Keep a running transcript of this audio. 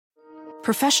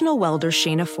Professional welder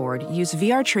Shayna Ford used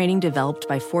VR training developed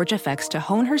by ForgeFX to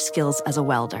hone her skills as a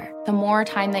welder. The more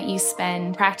time that you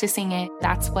spend practicing it,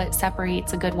 that's what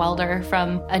separates a good welder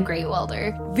from a great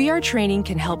welder. VR training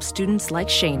can help students like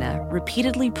Shayna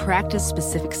repeatedly practice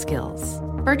specific skills.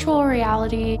 Virtual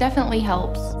reality definitely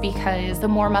helps because the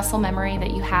more muscle memory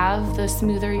that you have, the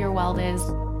smoother your weld is.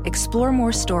 Explore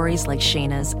more stories like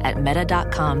Shayna's at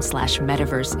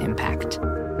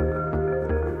meta.com/metaverseimpact.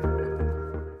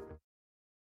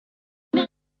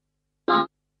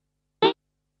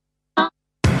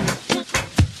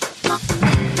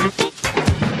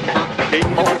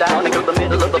 Down into the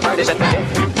middle of the party center.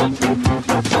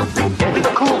 Into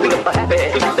the cool beat of the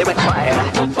happy, they went quiet.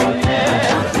 Oh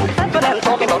yeah. Dancing and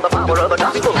talking about the power of the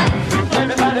gospel.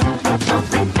 Everybody.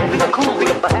 Into the cool beat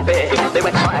of the happy, they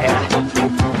went quiet.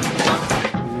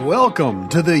 Welcome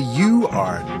to the You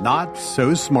Are Not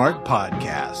So Smart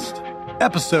podcast,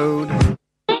 episode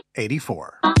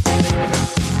 84.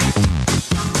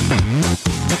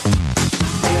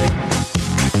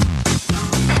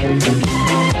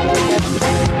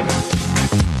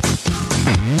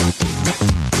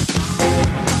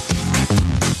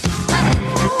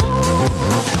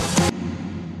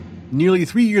 Nearly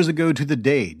 3 years ago to the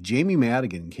day, Jamie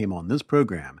Madigan came on this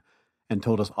program and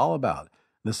told us all about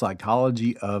the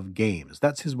psychology of games.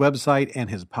 That's his website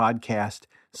and his podcast,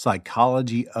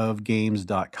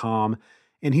 psychologyofgames.com.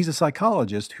 And he's a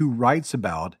psychologist who writes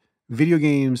about video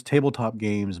games, tabletop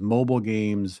games, mobile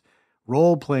games,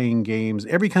 role-playing games,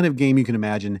 every kind of game you can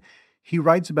imagine. He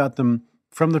writes about them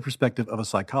from the perspective of a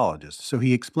psychologist. So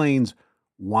he explains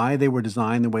why they were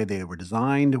designed the way they were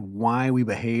designed, why we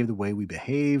behave the way we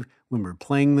behave when we're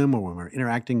playing them or when we're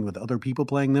interacting with other people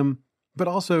playing them, but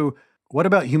also what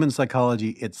about human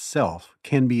psychology itself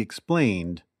can be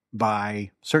explained by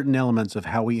certain elements of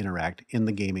how we interact in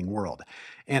the gaming world.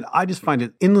 And I just find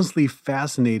it endlessly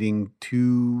fascinating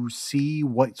to see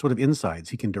what sort of insights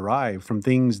he can derive from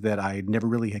things that I never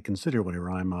really had considered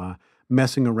whenever I'm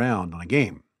messing around on a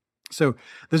game. So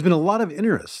there's been a lot of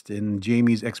interest in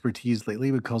Jamie's expertise lately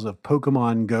because of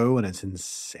Pokemon Go and its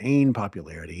insane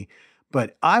popularity.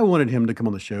 But I wanted him to come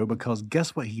on the show because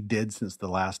guess what he did since the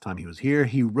last time he was here?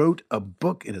 He wrote a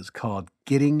book. It is called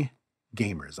Getting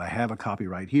Gamers. I have a copy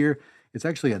right here. It's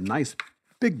actually a nice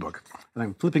big book. And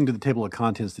I'm flipping to the table of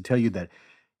contents to tell you that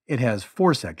it has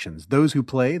 4 sections. Those who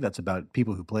play, that's about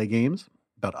people who play games,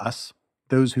 about us.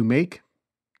 Those who make,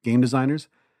 game designers.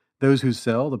 Those who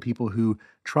sell, the people who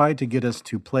try to get us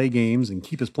to play games and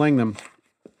keep us playing them.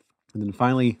 And then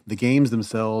finally, the games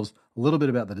themselves, a little bit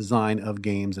about the design of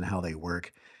games and how they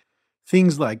work.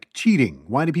 Things like cheating.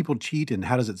 Why do people cheat and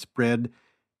how does it spread?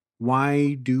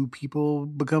 Why do people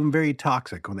become very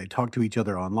toxic when they talk to each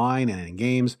other online and in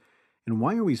games? And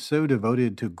why are we so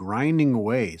devoted to grinding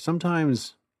away,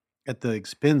 sometimes at the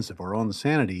expense of our own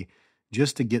sanity,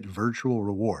 just to get virtual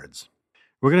rewards?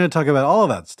 We're going to talk about all of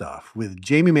that stuff with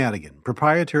Jamie Madigan,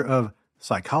 proprietor of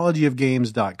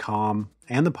psychologyofgames.com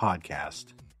and the podcast,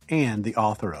 and the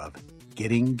author of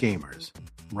Getting Gamers,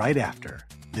 right after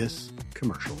this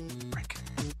commercial break.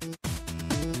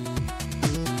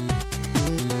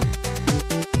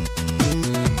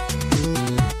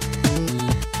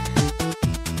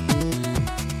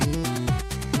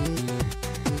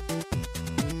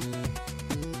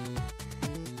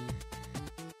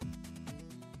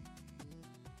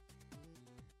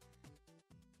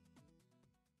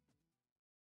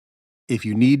 If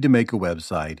you need to make a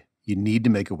website, you need to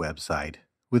make a website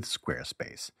with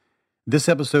Squarespace. This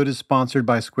episode is sponsored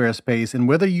by Squarespace, and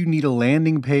whether you need a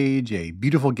landing page, a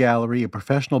beautiful gallery, a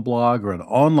professional blog, or an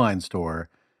online store,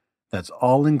 that's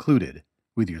all included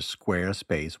with your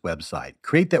Squarespace website.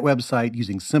 Create that website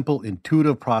using simple,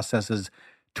 intuitive processes,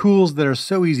 tools that are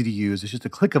so easy to use. It's just a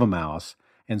click of a mouse,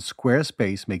 and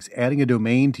Squarespace makes adding a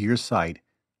domain to your site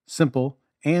simple.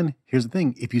 And here's the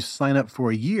thing, if you sign up for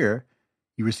a year,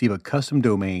 you receive a custom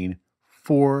domain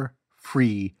for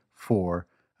free for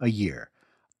a year.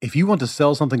 If you want to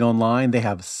sell something online, they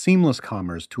have seamless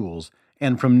commerce tools.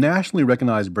 And from nationally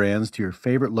recognized brands to your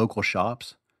favorite local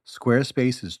shops,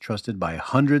 Squarespace is trusted by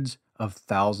hundreds of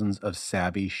thousands of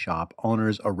savvy shop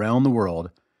owners around the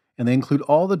world. And they include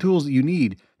all the tools that you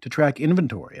need to track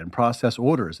inventory and process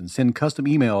orders and send custom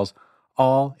emails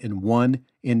all in one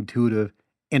intuitive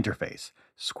interface.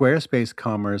 Squarespace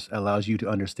Commerce allows you to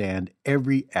understand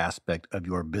every aspect of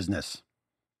your business.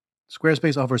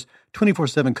 Squarespace offers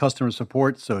 24/7 customer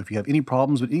support, so if you have any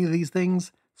problems with any of these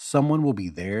things, someone will be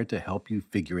there to help you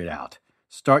figure it out.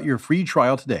 Start your free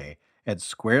trial today at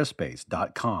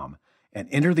squarespace.com and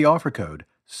enter the offer code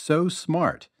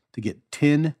SOSMART to get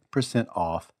 10%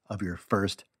 off of your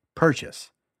first purchase.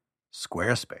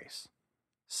 Squarespace.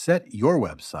 set your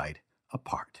website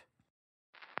apart.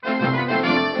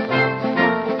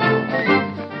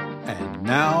 And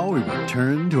now we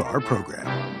return to our program.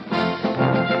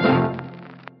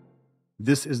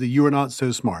 This is the You Are Not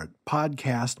So Smart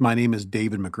podcast. My name is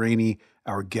David McRaney.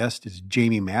 Our guest is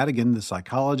Jamie Madigan, the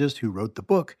psychologist who wrote the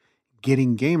book,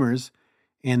 Getting Gamers.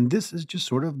 And this is just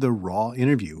sort of the raw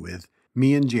interview with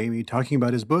me and Jamie talking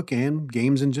about his book and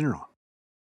games in general.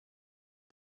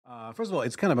 First of all,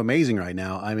 it's kind of amazing right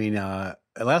now. I mean,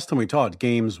 last time we talked,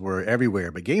 games were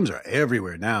everywhere, but games are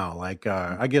everywhere now. Like,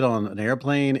 I get on an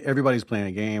airplane, everybody's playing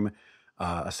a game.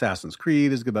 Assassin's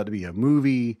Creed is about to be a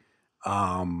movie.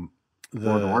 World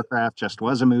of Warcraft just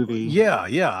was a movie.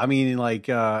 Yeah. I mean,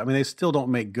 they still don't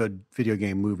make good video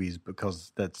game movies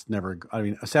because that's never. I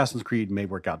mean, Assassin's Creed may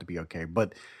work out to be okay,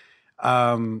 but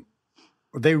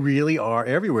they really are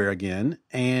everywhere again,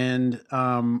 and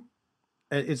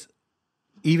it's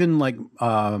even like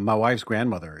my wife's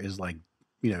grandmother is like,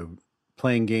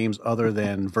 playing games other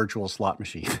than virtual slot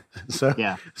machine.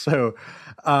 So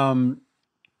I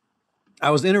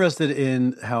was interested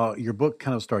in how your book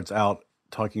kind of starts out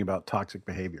talking about toxic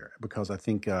behavior, because I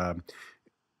think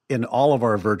in all of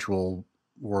our virtual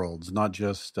worlds, not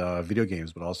just video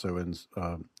games, but also in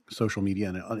social media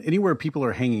and anywhere people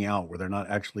are hanging out where they're not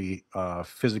actually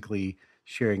physically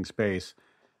sharing space,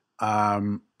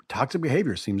 toxic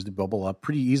behavior seems to bubble up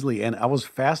pretty easily. And I was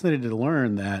fascinated to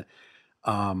learn that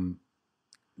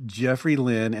Jeffrey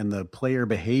Lynn and the player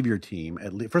behavior team,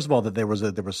 first of all, that there was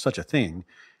such a thing,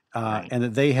 Right. and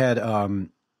that they had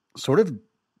sort of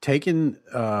taken,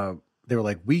 they were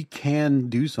like, we can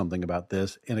do something about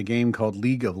this in a game called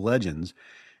League of Legends.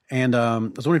 And I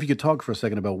was wondering if you could talk for a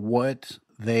second about what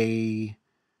they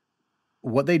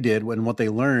did and what they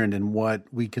learned and what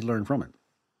we could learn from it.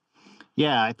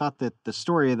 Yeah, I thought that the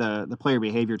story of the player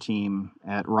behavior team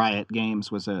at Riot Games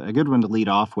was a good one to lead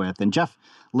off with. And Jeff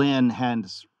Lynn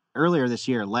had earlier this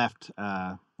year left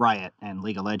Riot and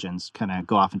League of Legends, kind of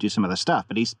go off and do some other stuff,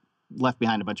 but he's left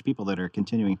behind a bunch of people that are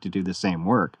continuing to do the same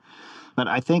work. But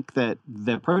I think that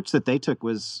the approach that they took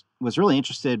was really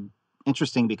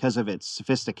interesting because of its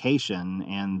sophistication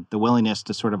and the willingness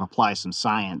to sort of apply some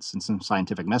science and some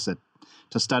scientific method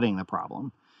to studying the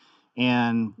problem.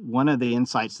 And one of the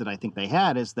insights that I think they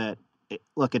had is that,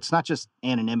 it's not just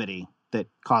anonymity that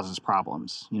causes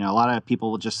problems. A lot of people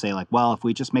will just say like, well, if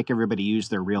we just make everybody use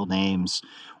their real names,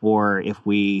 or if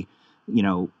we,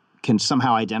 can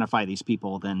somehow identify these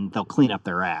people, then they'll clean up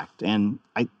their act. And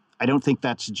I don't think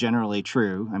that's generally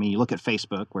true. I mean, you look at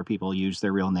Facebook where people use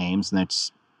their real names, and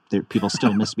people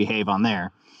still misbehave on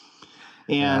there.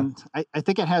 And yeah. I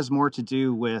think it has more to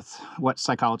do with what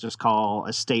psychologists call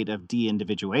a state of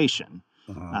de-individuation,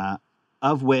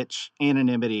 of which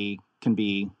anonymity can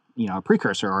be, a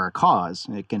precursor or a cause.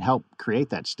 It can help create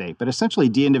that state. But essentially,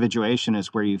 de-individuation is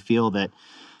where you feel that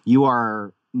you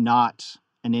are not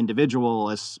an individual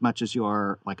as much as you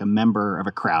are like a member of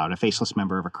a crowd, a faceless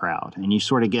member of a crowd. And you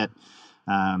sort of get,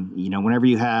 whenever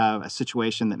you have a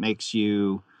situation that makes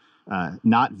you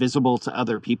not visible to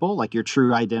other people, like your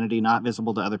true identity not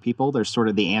visible to other people, there's sort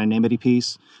of the anonymity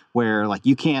piece where like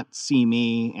you can't see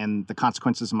me and the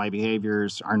consequences of my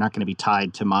behaviors are not going to be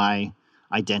tied to my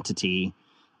identity.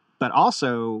 But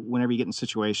also whenever you get in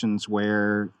situations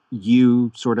where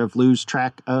you sort of lose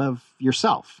track of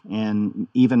yourself, and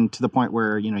even to the point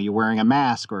where, you're wearing a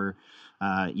mask or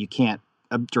you can't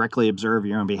directly observe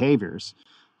your own behaviors.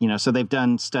 So they've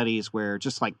done studies where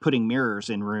just like putting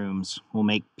mirrors in rooms will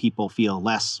make people feel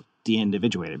less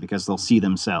de-individuated because they'll see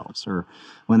themselves. Or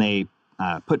when they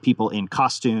put people in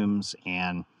costumes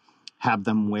and have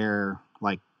them wear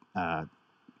like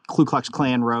Ku Klux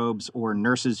Klan robes or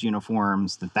nurses'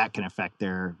 uniforms, that can affect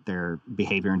their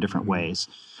behavior in different ways.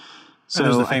 So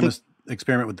there's the famous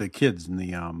experiment with the kids and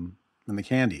the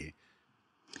candy.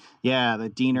 Yeah, the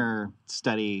Diener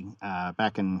study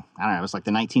back in, I don't know, it was like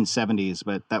the 1970s,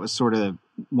 but that was sort of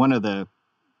one of the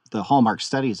hallmark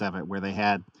studies of it, where they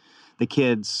had the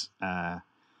kids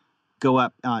go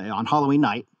up on Halloween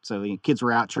night. So the kids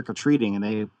were out trick-or-treating, and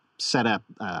they set up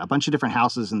a bunch of different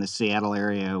houses in the Seattle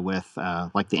area with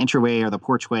like the entryway or the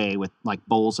porchway with like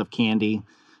bowls of candy,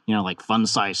 like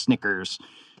fun-sized Snickers.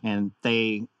 And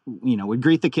they, would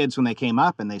greet the kids when they came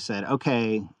up, and they said,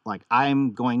 okay, like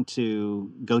I'm going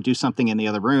to go do something in the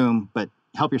other room, but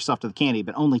help yourself to the candy,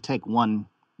 but only take one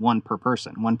per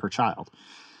person, one per child.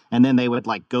 And then they would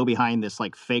like go behind this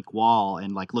like fake wall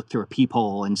and like look through a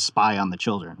peephole and spy on the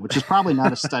children, which is probably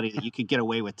not a study that you could get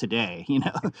away with today.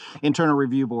 Internal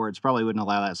review boards probably wouldn't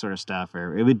allow that sort of stuff,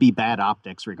 or it would be bad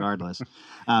optics regardless.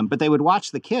 But they would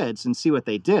watch the kids and see what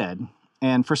they did.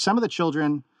 And for some of the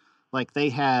children, like they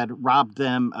had robbed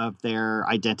them of their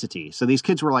identity. So these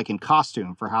kids were like in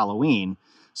costume for Halloween.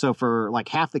 So for like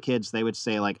half the kids, they would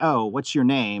say like, oh, what's your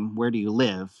name? Where do you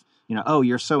live? Oh,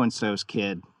 you're so-and-so's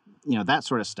kid, that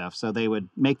sort of stuff. So they would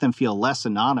make them feel less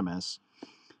anonymous.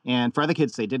 And for other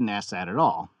kids, they didn't ask that at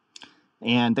all.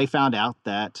 And they found out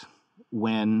that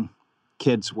when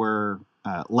kids were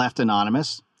left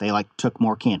anonymous, they like took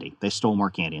more candy. They stole more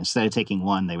candy. Instead of taking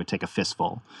one, they would take a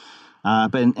fistful.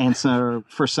 So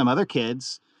for some other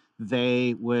kids,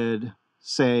 they would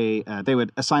say they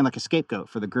would assign like a scapegoat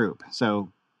for the group.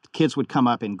 So kids would come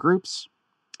up in groups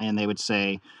and they would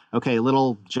say, okay,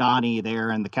 little Johnny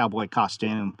there in the cowboy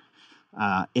costume,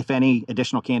 if any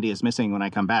additional candy is missing when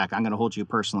I come back, I'm going to hold you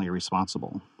personally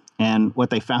responsible. And what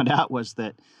they found out was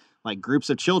that like groups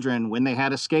of children, when they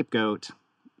had a scapegoat,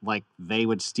 like they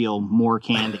would steal more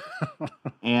candy.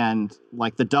 And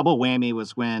like the double whammy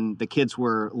was when the kids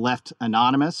were left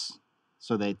anonymous.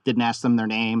 So they didn't ask them their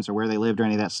names or where they lived or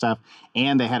any of that stuff.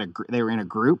 And they were in a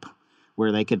group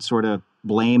where they could sort of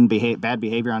blame bad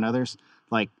behavior on others.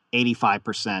 Like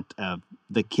 85% of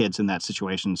the kids in that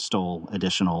situation stole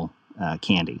additional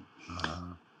candy.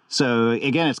 So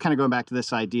again, it's kind of going back to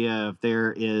this idea of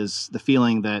there is the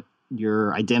feeling that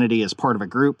your identity is part of a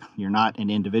group. You're not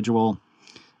an individual.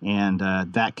 And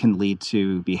that can lead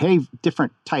to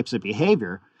different types of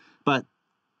behavior. But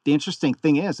the interesting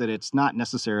thing is that it's not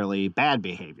necessarily bad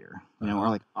behavior. Or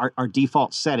like our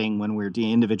default setting when we're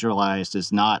de-individualized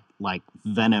is not like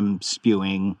venom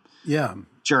spewing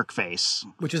jerk face.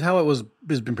 Which is how it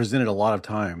has been presented a lot of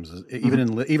times, even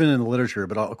in the literature,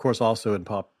 but of course also in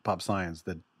pop science,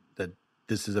 that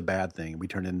this is a bad thing. We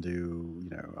turn into,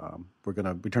 we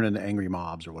turn into angry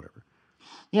mobs or whatever.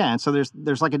 Yeah, and so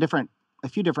there's like a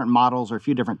few different models or a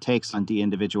few different takes on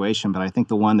de-individuation, but I think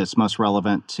the one that's most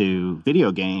relevant to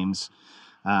video games,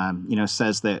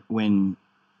 says that when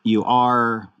you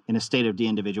are in a state of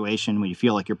de-individuation, when you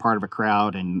feel like you're part of a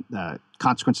crowd and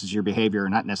consequences of your behavior are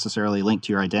not necessarily linked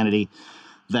to your identity,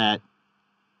 that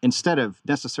instead of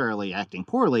necessarily acting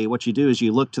poorly, what you do is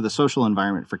you look to the social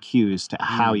environment for cues to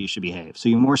how you should behave. So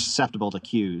you're more susceptible to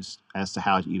cues as to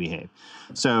how you behave.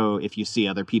 So if you see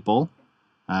other people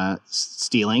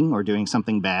stealing or doing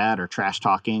something bad or trash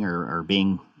talking or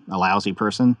being a lousy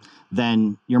person,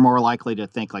 then you're more likely to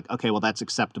think like, okay, well, that's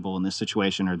acceptable in this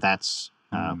situation, or that's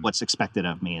what's expected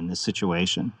of me in this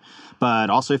situation. But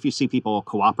also if you see people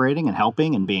cooperating and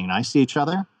helping and being nice to each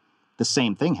other, the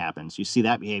same thing happens. You see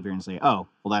that behavior and say, oh,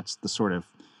 well, that's the sort of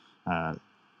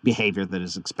behavior that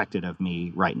is expected of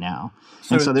me right now.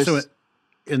 So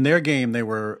in their game, they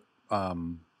were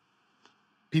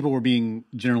people were being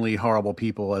generally horrible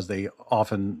people, as they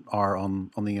often are on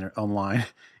the online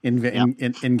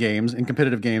in games, in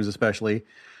competitive games especially.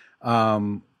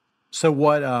 So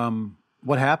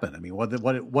what happened? I mean, what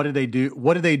did they do?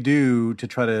 What did they do to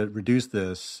try to reduce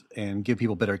this and give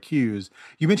people better cues?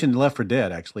 You mentioned Left 4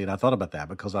 Dead actually, and I thought about that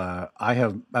because I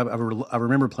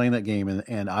remember playing that game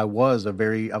and I was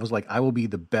like, I will be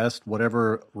the best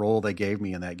whatever role they gave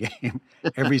me in that game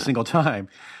every single time.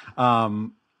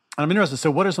 I'm interested. So,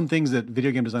 what are some things that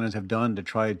video game designers have done to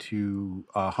try to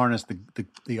harness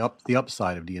the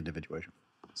upside of de-individuation?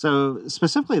 So,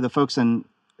 specifically, the folks in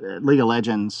League of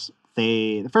Legends,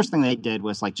 the first thing they did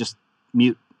was like just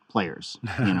mute players.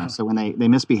 So when they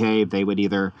misbehave, they would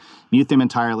either mute them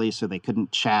entirely so they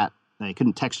couldn't chat, they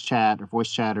couldn't text chat or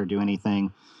voice chat or do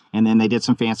anything, and then they did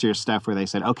some fancier stuff where they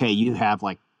said, okay, you have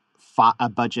like a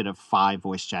budget of 5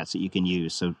 voice chats that you can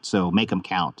use. So make them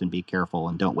count and be careful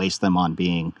and don't waste them on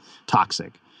being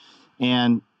toxic.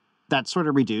 And that sort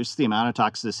of reduced the amount of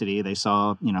toxicity. They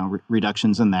saw,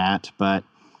 reductions in that. But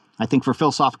I think for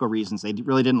philosophical reasons, they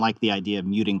really didn't like the idea of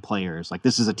muting players. Like,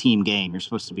 this is a team game. You're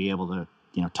supposed to be able to,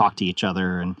 talk to each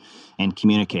other and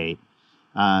communicate.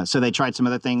 So they tried some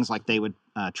other things, like they would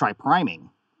try priming,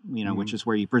 which is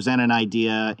where you present an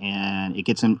idea and it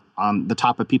gets on the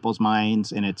top of people's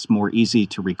minds and it's more easy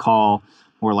to recall,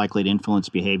 more likely to influence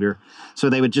behavior. So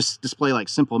they would just display like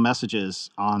simple messages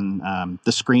on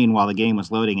the screen while the game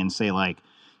was loading and say like,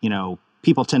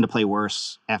 people tend to play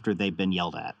worse after they've been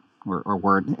yelled at or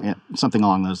word, something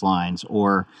along those lines,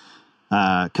 or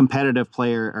competitive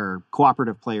player or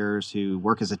cooperative players who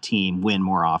work as a team win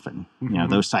more often,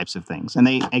 those types of things. And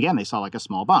they saw like a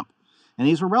small bump. And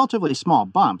these were relatively small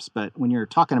bumps, but when you're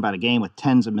talking about a game with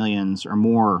tens of millions or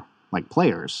more like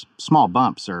players, small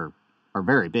bumps are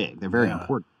very big. They're very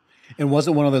important. And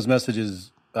wasn't one of those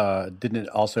messages, didn't it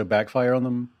also backfire on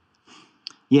them?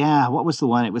 Yeah, what was the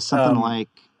one? It was something like,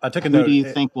 I took a note. Who do you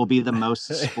think will be the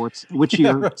most which of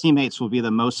your teammates will be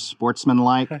the most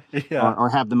sportsmanlike or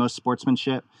have the most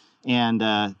sportsmanship? And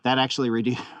that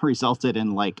actually resulted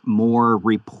in like more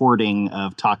reporting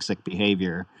of toxic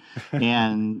behavior.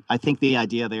 And I think the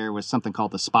idea there was something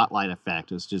called the spotlight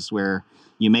effect. It's just where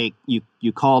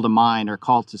you call to mind or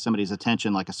call to somebody's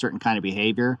attention like a certain kind of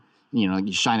behavior.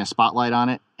 You shine a spotlight on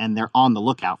it, and they're on the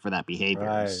lookout for that behavior.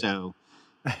 Right. So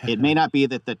it may not be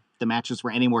that the matches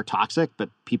were any more toxic, but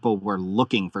people were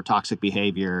looking for toxic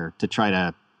behavior to try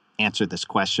to answer this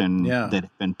question that had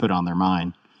been put on their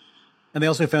mind. And they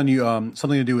also found you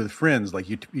something to do with friends. Like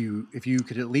you, if you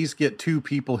could at least get two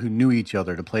people who knew each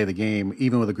other to play the game,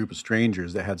 even with a group of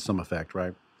strangers, that had some effect,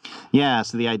 right? Yeah.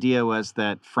 So the idea was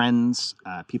that friends,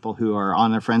 people who are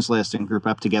on their friends list and group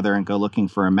up together and go looking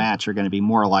for a match, are going to be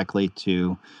more likely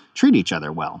to treat each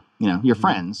other well. Your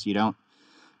friends. You don't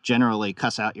generally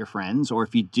cuss out your friends, or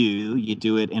if you do, you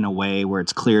do it in a way where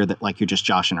it's clear that like you're just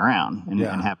joshing around and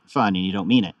having fun, and you don't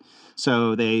mean it.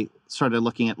 So they started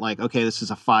looking at like, okay, this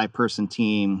is a 5-person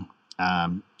team.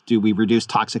 Do we reduce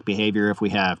toxic behavior if we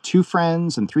have 2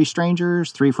 friends and 3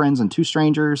 strangers, 3 friends and 2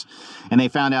 strangers? And they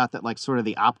found out that like sort of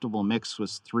the optimal mix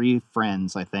was 3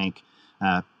 friends, I think,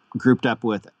 grouped up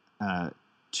with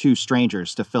 2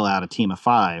 strangers to fill out a team of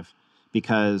 5,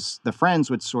 because the friends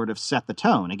would sort of set the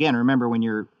tone. Again, remember, when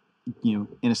you're in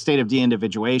a state of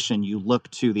de-individuation, you look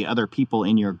to the other people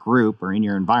in your group or in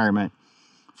your environment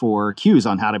for cues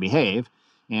on how to behave.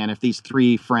 And if these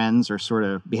 3 friends are sort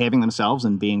of behaving themselves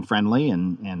and being friendly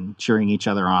and cheering each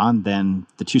other on, then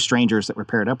the 2 strangers that were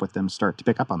paired up with them start to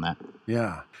pick up on that.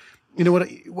 Yeah. You know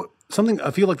what something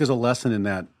I feel like there's a lesson in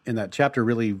that chapter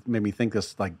really made me think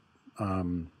this, like,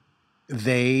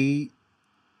 this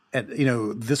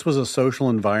was a social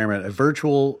environment, a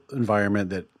virtual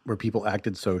environment where people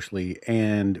acted socially.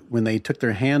 And when they took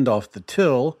their hand off the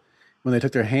till, when they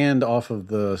took their hand off of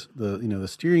the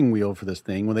steering wheel for this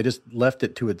thing, when they just left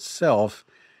it to itself,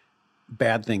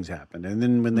 bad things happened. And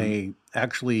then when they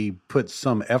actually put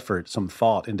some effort, some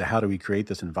thought into how do we create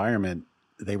this environment,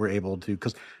 they were able to,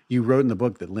 because you wrote in the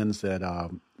book that Lynn said,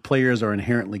 players are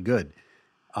inherently good,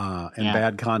 and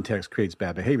bad context creates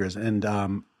bad behaviors. And,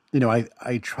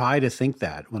 I try to think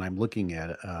that when I'm looking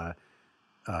at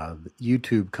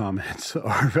YouTube comments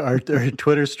or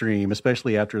Twitter stream,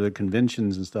 especially after the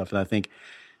conventions and stuff. And I think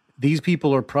these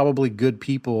people are probably good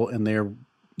people, and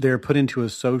they're put into a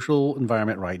social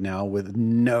environment right now with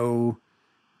no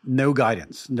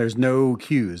guidance. There's no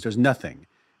cues. There's nothing.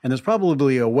 And there's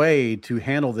probably a way to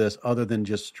handle this other than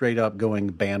just straight up going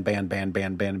ban down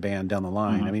the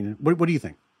line. Mm-hmm. I mean, what do you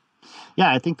think?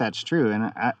 Yeah, I think that's true.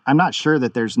 And I'm not sure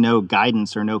that there's no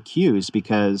guidance or no cues,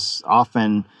 because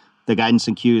often the guidance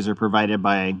and cues are provided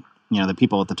by, the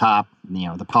people at the top,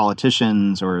 the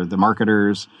politicians or the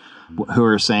marketers who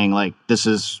are saying like, this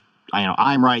is,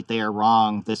 I'm right, they are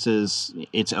wrong.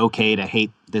 It's okay to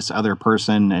hate this other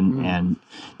person. And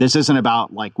this isn't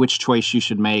about like which choice you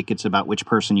should make. It's about which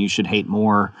person you should hate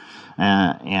more,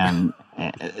 and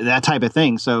that type of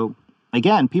thing. So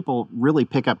again, people really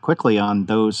pick up quickly on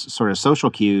those sort of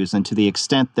social cues. And to the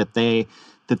extent that the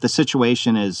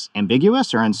situation is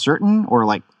ambiguous or uncertain, or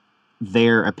like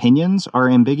their opinions are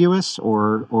ambiguous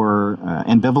or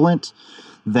ambivalent,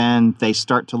 then they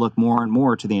start to look more and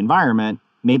more to the environment,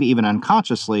 maybe even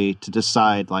unconsciously, to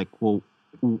decide like, well,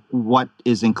 what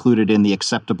is included in the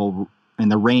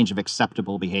range of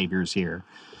acceptable behaviors here,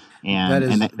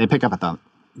 and they pick up at that.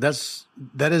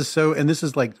 That is so, and this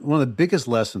is like one of the biggest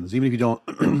lessons, even if you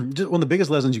don't, just one of the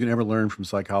biggest lessons you can ever learn from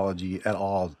psychology at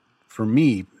all, for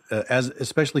me,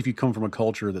 especially if you come from a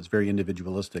culture that's very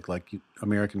individualistic, like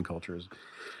American cultures,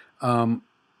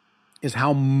 is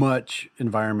how much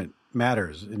environment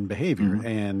matters in behavior. Mm-hmm.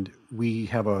 And we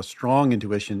have a strong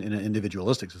intuition in an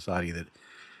individualistic society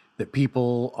that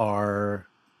people are,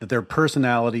 that their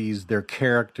personalities, their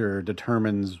character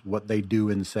determines what they do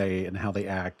and say and how they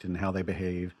act and how they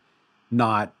behave,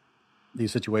 not the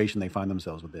situation they find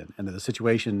themselves within. And that the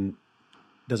situation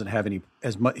doesn't have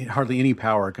hardly any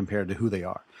power compared to who they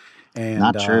are. And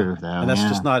not true, though. And that's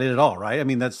just not it at all, right? I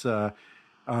mean, that's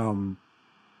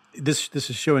this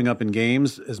is showing up in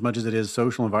games as much as it is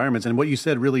social environments. And what you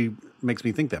said really makes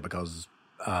me think that, because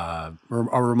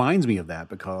or reminds me of that,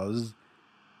 because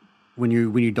when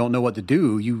you don't know what to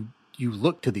do, you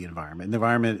look to the environment. And the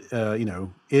environment,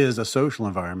 is a social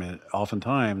environment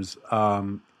oftentimes.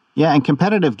 Yeah, and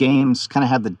competitive games kind of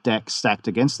have the deck stacked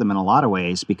against them in a lot of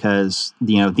ways, because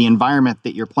the environment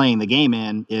that you're playing the game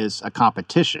in is a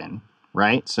competition,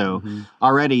 right? So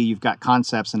already you've got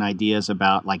concepts and ideas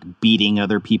about like beating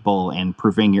other people and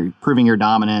proving your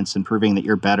dominance and proving that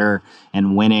you're better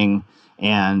and winning.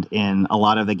 And in a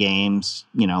lot of the games,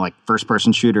 like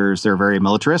first-person shooters, they're very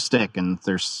militaristic, and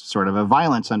there's sort of a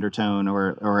violence undertone,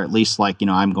 or at least like,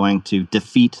 I'm going to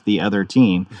defeat the other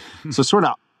team. So sort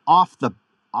of off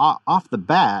the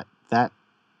bat, that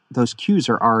those cues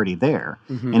are already there,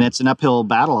 and it's an uphill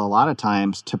battle a lot of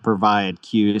times to provide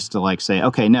cues to like say,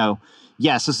 okay, no,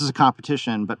 yes, this is a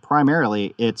competition, but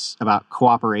primarily it's about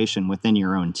cooperation within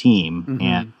your own team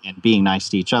and being nice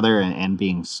to each other and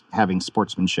having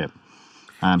sportsmanship.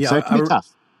 So it can be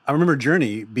tough. I remember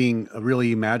Journey being a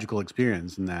really magical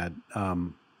experience in that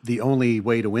the only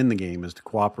way to win the game is to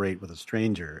cooperate with a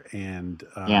stranger, and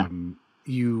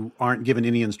you aren't given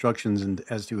any instructions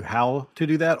as to how to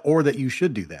do that or that you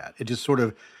should do that. It just sort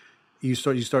of it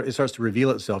starts to reveal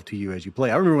itself to you as you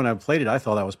play. I remember when I played it, I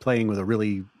thought I was playing with a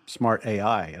really smart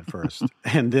AI at first,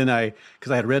 and then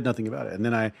because I had read nothing about it, and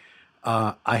then I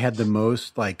had the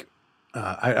most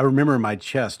I remember my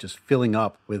chest just filling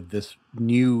up with this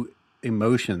new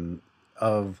emotion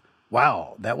of,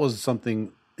 wow, that was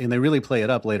something. And they really play it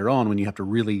up later on when you have to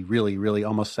really, really, really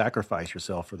almost sacrifice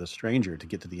yourself for the stranger to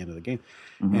get to the end of the game.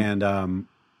 And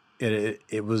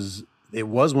it was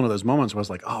one of those moments where I was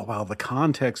like, oh, wow, the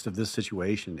context of this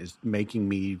situation is making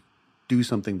me do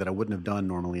something that I wouldn't have done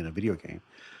normally in a video game.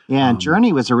 Yeah, and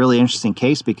Journey was a really interesting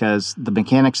case because the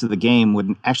mechanics of the game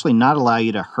would actually not allow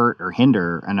you to hurt or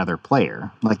hinder another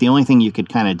player. Like the only thing you could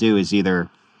kind of do is either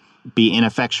be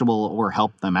ineffectual or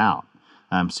help them out.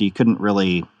 So you couldn't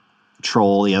really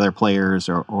troll the other players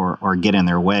or get in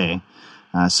their way.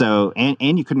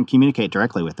 And you couldn't communicate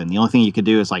directly with them. The only thing you could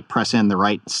do is like press in the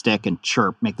right stick and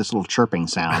make this little chirping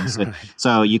sound.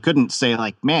 So you couldn't say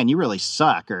like, man, you really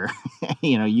suck, or,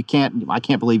 I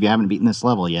can't believe you haven't beaten this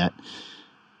level yet.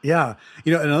 Yeah.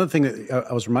 Another thing that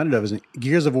I was reminded of is in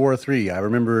Gears of War 3. I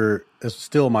remember it's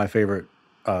still my favorite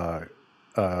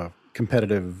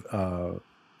competitive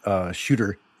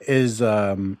shooter is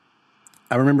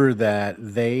I remember that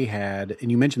they had,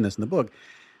 and you mentioned this in the book,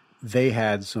 they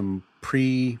had some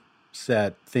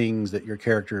preset things that your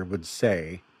character would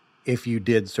say if you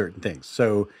did certain things.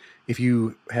 So if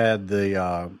you had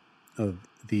the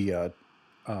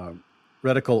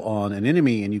reticle on an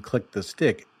enemy and you clicked the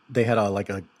stick, they had like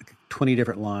 20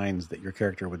 different lines that your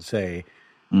character would say,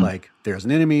 like there's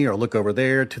an enemy, or look over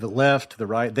there, to the left, to the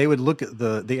right. They would look at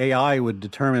the AI would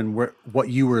determine what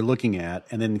you were looking at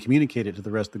and then communicate it to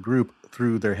the rest of the group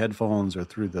through their headphones or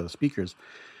through the speakers.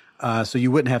 So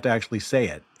you wouldn't have to actually say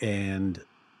it. And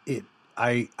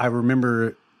I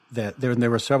remember that there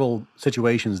were several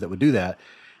situations that would do that.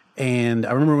 And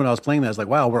I remember when I was playing that, I was like,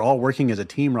 wow, we're all working as a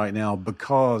team right now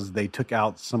because they took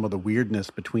out some of the weirdness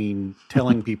between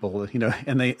telling people,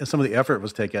 and some of the effort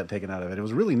was taken out of it. It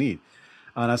was really neat.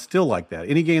 And I still like that.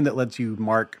 Any game that lets you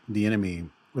mark the enemy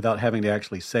without having to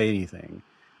actually say anything,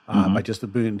 by just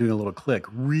doing a little click,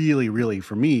 really, really,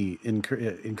 for me,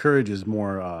 encourages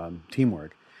more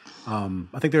teamwork.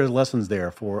 I think there are lessons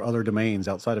there for other domains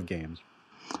outside of games.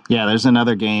 Yeah, there's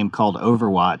another game called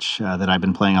Overwatch that I've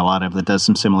been playing a lot of that does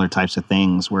some similar types of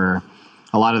things where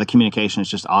a lot of the communication is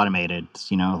just automated.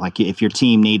 Like if your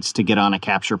team needs to get on a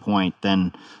capture point,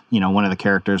 then, one of the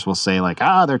characters will say like,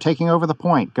 they're taking over the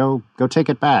point. Go take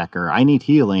it back, or I need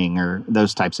healing, or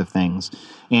those types of things.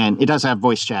 And it does have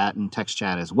voice chat and text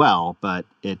chat as well, but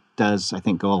it does, I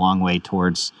think, go a long way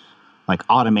towards like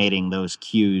automating those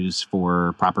cues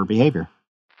for proper behavior.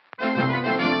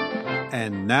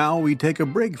 And now we take a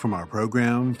break from our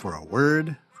program for a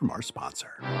word from our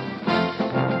sponsor.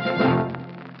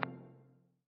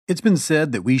 It's been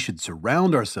said that we should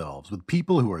surround ourselves with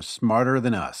people who are smarter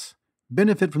than us,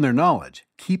 benefit from their knowledge,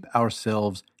 keep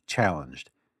ourselves challenged.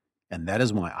 And that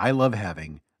is why I love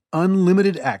having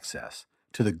unlimited access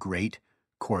to the Great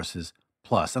Courses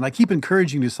Plus. And I keep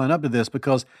encouraging you to sign up to this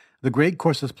because the Great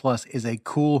Courses Plus is a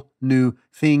cool new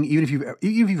thing. Even if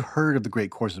you've heard of the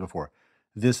Great Courses before,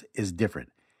 this is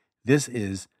different. This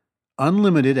is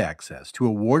unlimited access to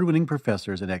award-winning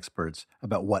professors and experts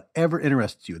about whatever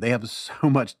interests you. They have so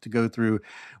much to go through.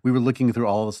 We were looking through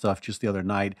all the stuff just the other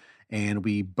night, and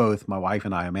we both, my wife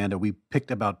and I, Amanda, we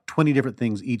picked about 20 different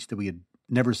things each that we had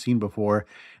never seen before.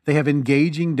 They have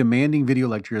engaging, demanding video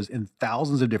lectures in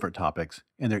thousands of different topics,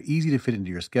 and they're easy to fit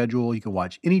into your schedule. You can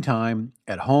watch anytime,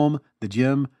 at home, the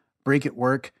gym, break at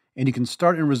work, and you can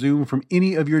start and resume from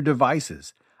any of your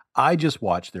devices. I just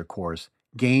watched their course,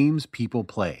 Games People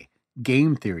Play,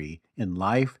 Game Theory in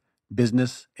Life,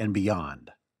 Business, and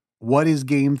Beyond. What is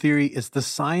game theory? It's the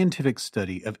scientific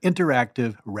study of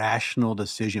interactive, rational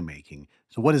decision-making.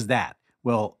 So what is that?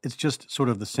 Well, it's just sort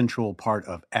of the central part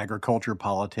of agriculture,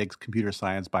 politics, computer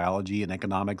science, biology, and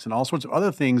economics, and all sorts of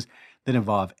other things that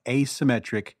involve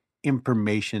asymmetric,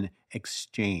 information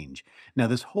exchange. Now,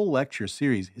 this whole lecture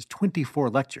series is 24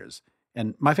 lectures,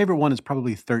 and my favorite one is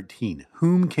probably 13.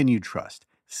 Whom can you trust?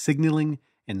 Signaling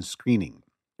and screening.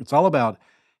 It's all about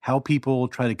how people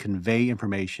try to convey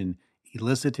information,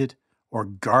 elicit it, or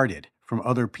guard it from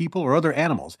other people or other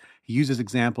animals. He uses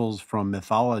examples from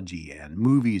mythology and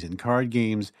movies and card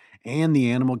games and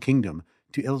the animal kingdom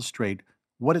to illustrate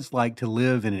what it's like to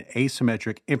live in an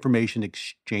asymmetric information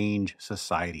exchange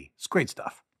society. It's great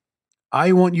stuff.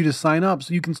 I want you to sign up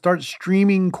so you can start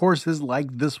streaming courses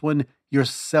like this one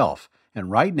yourself.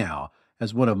 And right now,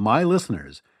 as one of my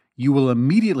listeners, you will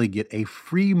immediately get a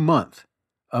free month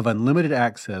of unlimited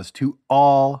access to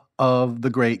all of the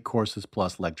Great Courses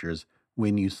Plus lectures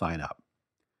when you sign up.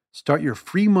 Start your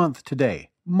free month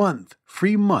today,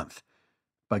 free month,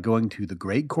 by going to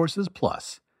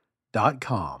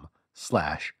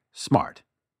thegreatcoursesplus.com/smart.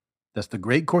 That's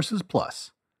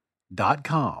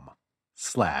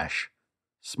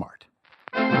thegreatcoursesplus.com/smart.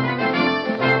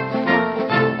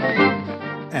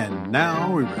 And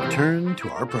now we return to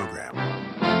our program.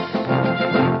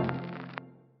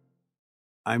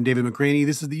 I'm David McCraney.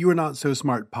 This is the You Are Not So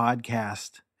Smart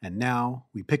podcast. And now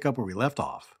we pick up where we left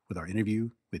off with our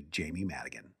interview with Jamie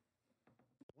Madigan.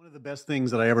 One of the best things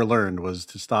that I ever learned was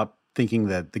to stop thinking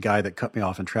that the guy that cut me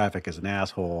off in traffic is an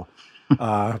asshole.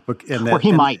 Or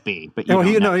he might be, but you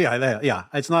don't know. Yeah.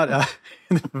 It's not,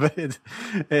 but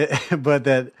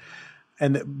that,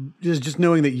 and just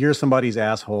knowing that you're somebody's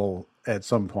asshole at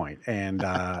some point, and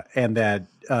that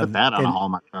Put that on a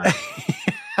Hallmark card.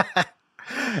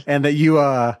 And that you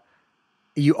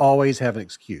always have an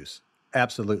excuse,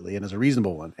 absolutely, and it's a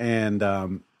reasonable one, and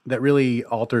that really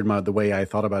altered the way I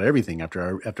thought about everything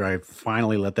after I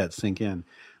finally let that sink in,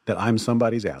 that I'm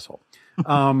somebody's asshole.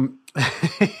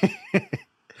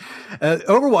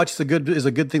 Overwatch is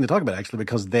a good thing to talk about, actually,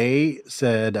 because they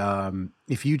said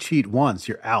if you cheat once,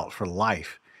 you're out for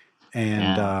life,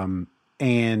 and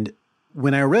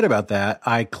when I read about that,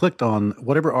 I clicked on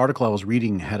whatever article I was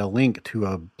reading had a link to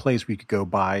a place where you could go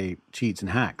buy cheats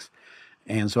and hacks.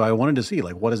 And so I wanted to see,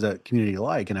 like, what is that community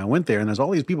like? And I went there, and there's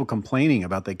all these people complaining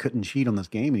about they couldn't cheat on this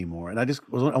game anymore. And I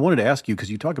wanted to ask you, because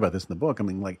you talk about this in the book, I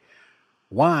mean, like,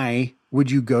 why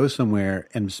would you go somewhere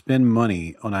and spend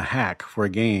money on a hack for a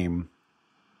game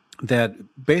that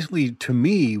basically, to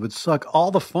me, would suck all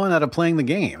the fun out of playing the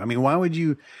game? I mean, why would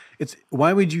you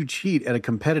cheat at a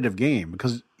competitive game?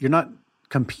 Because you're not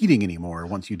competing anymore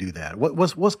once you do that.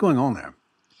 What's going on there?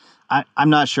 I'm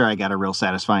not sure I got a real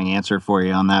satisfying answer for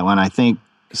you on that one. I think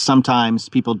sometimes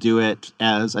people do it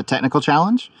as a technical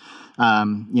challenge,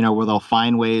 where they'll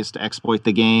find ways to exploit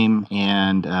the game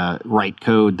and write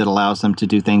code that allows them to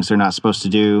do things they're not supposed to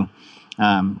do.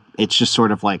 It's just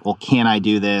sort of like, well, can I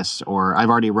do this? Or I've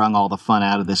already wrung all the fun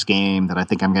out of this game that I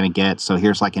think I'm going to get. So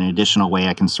here's like an additional way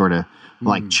I can sort of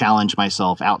challenge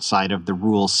myself outside of the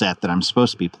rule set that I'm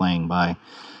supposed to be playing by.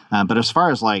 But as far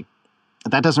as like,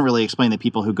 that doesn't really explain the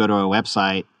people who go to a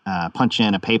website, punch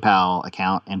in a PayPal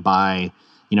account and buy,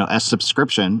 a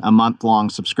subscription, a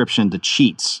month-long subscription to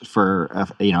cheats for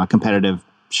a competitive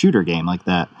shooter game like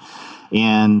that.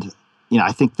 And,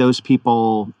 I think those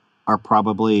people are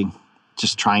probably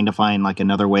just trying to find like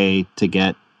another way to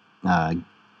get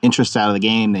interest out of the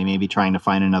game. They may be trying to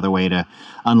find another way to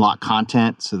unlock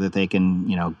content so that they can,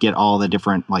 get all the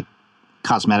different like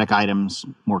cosmetic items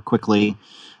more quickly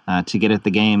to get at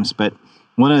the games. But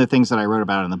one of the things that I wrote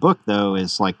about in the book, though,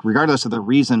 is like, regardless of the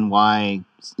reason why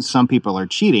some people are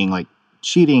cheating, like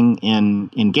cheating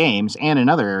in games and in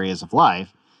other areas of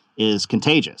life is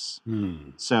contagious.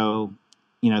 So,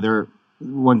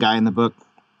 one guy in the book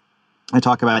I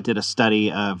talk about did a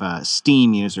study of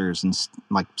Steam users, and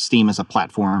like Steam is a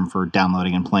platform for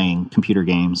downloading and playing computer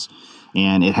games.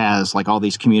 And it has like all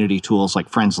these community tools like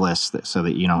friends lists, so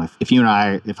that,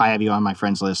 if I have you on my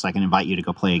friends list, I can invite you to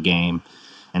go play a game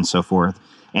and so forth.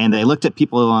 And they looked at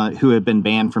people who had been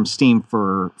banned from Steam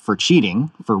for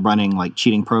cheating, for running like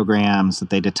cheating programs that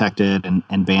they detected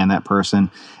and banned that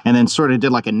person. And then sort of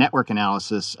did like a network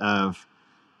analysis of,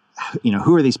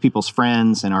 who are these people's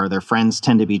friends, and are their friends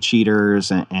tend to be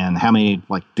cheaters, and how many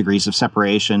like degrees of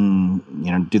separation,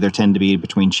 do there tend to be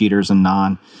between cheaters and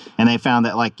non? And they found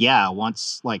that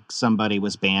once like somebody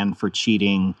was banned for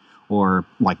cheating, or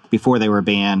like before they were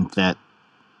banned, that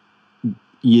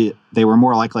they were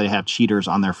more likely to have cheaters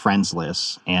on their friends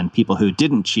list, and people who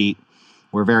didn't cheat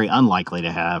were very unlikely to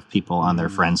have people on their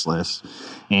friends list.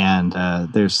 And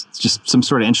there's just some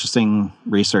sort of interesting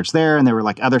research there. And there were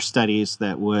like other studies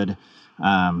that would,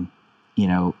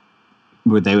 where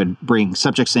they would bring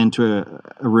subjects into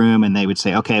a room, and they would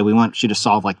say, okay, we want you to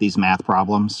solve like these math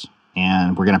problems,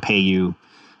 and we're going to pay you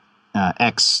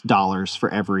X dollars for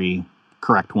every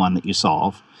correct one that you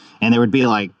solve. And there would be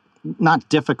like not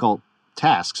difficult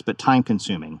tasks, but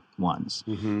time-consuming ones.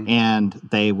 And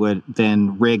they would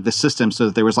then rig the system so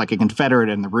that there was like a Confederate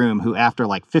in the room who, after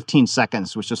like 15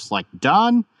 seconds, was just like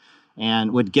done,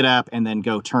 and would get up and then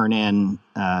go turn in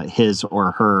his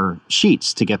or her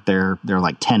sheets to get their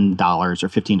like $10 or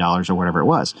 $15 or whatever it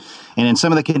was. And in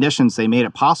some of the conditions, they made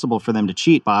it possible for them to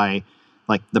cheat by,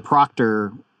 like, the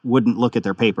proctor wouldn't look at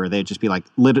their paper. They'd just be like,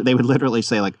 they would literally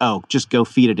say like, oh, just go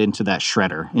feed it into that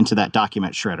shredder, into that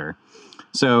document shredder.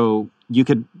 So you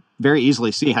could very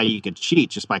easily see how you could cheat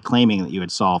just by claiming that you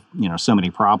had solved, so many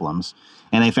problems.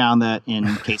 And they found that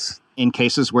in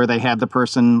cases where they had the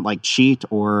person like cheat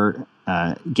or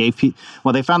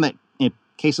they found that in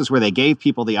cases where they gave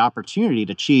people the opportunity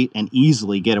to cheat and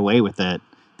easily get away with it,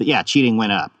 that cheating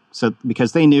went up. So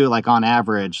because they knew, like, on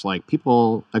average, like,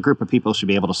 a group of people should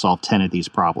be able to solve 10 of these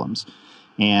problems.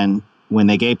 And when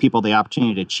they gave people the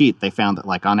opportunity to cheat, they found that,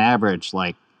 like, on average,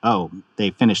 like,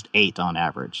 they finished 8 on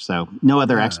average. So no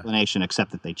other explanation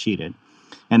except that they cheated.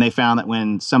 And they found that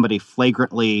when somebody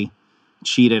flagrantly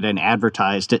cheated and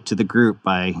advertised it to the group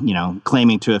by,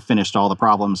 claiming to have finished all the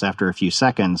problems after a few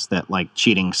seconds, that, like,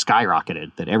 cheating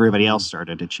skyrocketed, that everybody else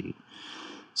started to cheat.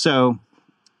 So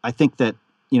I think that,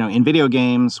 in video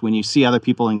games, when you see other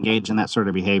people engage in that sort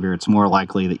of behavior, it's more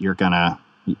likely that you're going to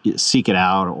seek it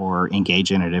out or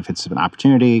engage in it if it's an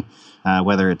opportunity,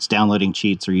 whether it's downloading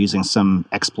cheats or using some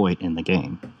exploit in the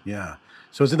game. Yeah.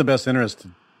 So it's in the best interest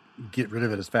to get rid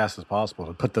of it as fast as possible,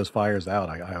 to put those fires out,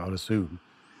 I would assume.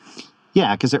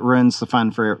 Yeah, because it ruins the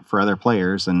fun for other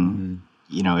players. And,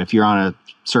 if you're on a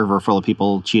server full of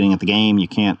people cheating at the game, you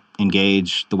can't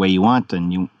engage the way you want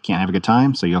and you can't have a good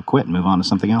time. So you'll quit and move on to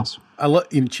something else.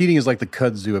 Cheating is like the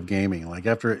kudzu of gaming. Like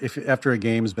after a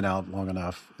game's been out long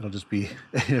enough, it'll just be,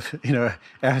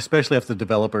 especially if the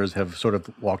developers have sort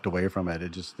of walked away from it,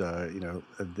 it just,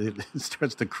 it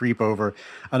starts to creep over.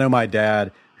 I know my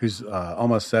dad, who's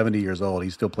almost 70 years old, he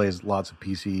still plays lots of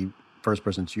PC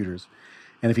first-person shooters.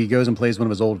 And if he goes and plays one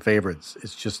of his old favorites,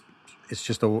 it's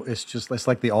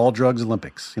like the all drugs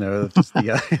Olympics,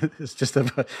 it's just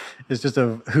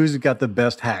a who's got the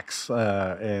best hacks,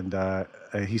 and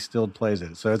he still plays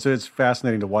it. So it's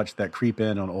fascinating to watch that creep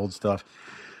in on old stuff.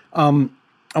 I want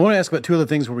to ask about two other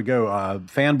things before we go,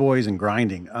 fanboys and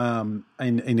grinding. And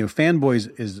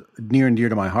fanboys is near and dear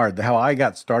to my heart. How I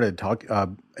got started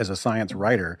as a science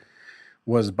writer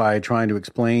was by trying to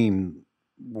explain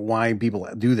why people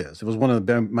do this. It was one of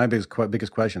my biggest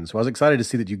questions. So I was excited to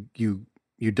see that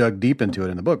you dug deep into it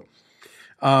in the book.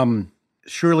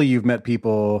 Surely you've met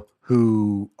people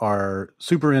who are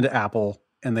super into Apple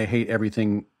and they hate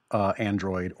everything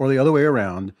Android, or the other way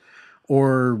around,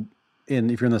 or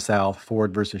if you're in the South,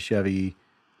 Ford versus Chevy.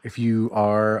 If you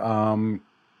are,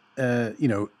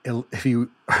 if you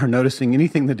are noticing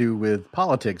anything to do with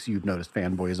politics, you've noticed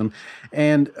fanboyism,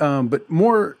 but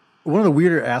more. One of the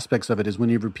weirder aspects of it is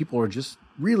whenever people are just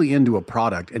really into a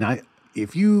product, and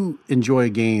if you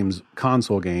enjoy games,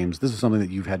 console games, this is something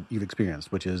that you've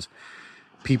experienced, which is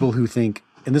people who think,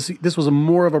 and this was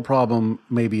more of a problem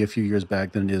maybe a few years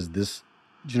back than it is this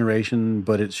generation,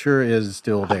 but it sure is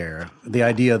still there. The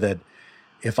idea that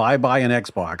if I buy an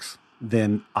Xbox,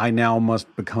 then I now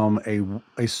must become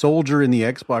a soldier in the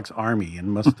Xbox army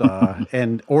and must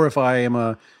or if I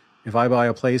buy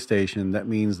a PlayStation, that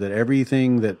means that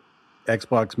everything that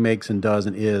Xbox makes and does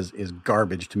and is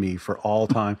garbage to me for all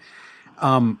time.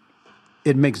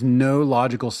 It makes no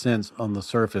logical sense on the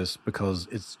surface because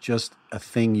it's just a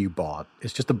thing you bought.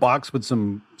 It's just a box with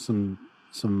some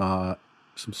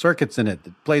circuits in it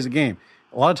that plays a game.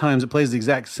 A lot of times it plays the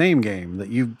exact same game that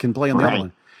you can play on the other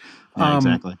one. Yeah,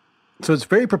 exactly. So it's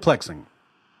very perplexing.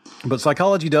 But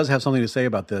psychology does have something to say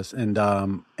about this, and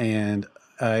I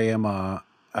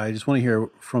just want to hear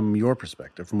from your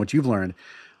perspective, from what you've learned.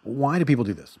 Why do people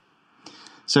do this?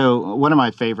 So one of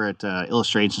my favorite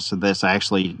illustrations of this, I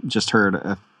actually just heard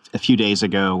a few days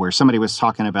ago, where somebody was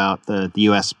talking about the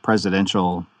U.S.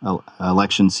 presidential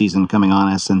election season coming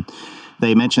on us, and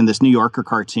they mentioned this New Yorker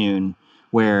cartoon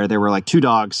where there were like two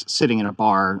dogs sitting in a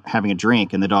bar having a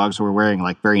drink, and the dogs were wearing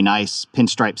like very nice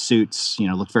pinstripe suits,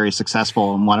 looked very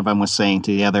successful. And one of them was saying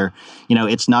to the other,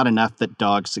 it's not enough that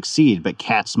dogs succeed, but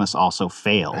cats must also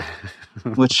fail,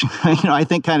 which, I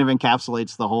think kind of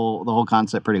encapsulates the whole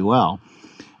concept pretty well.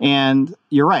 And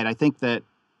you're right. I think that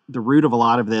the root of a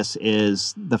lot of this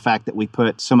is the fact that we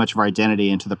put so much of our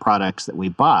identity into the products that we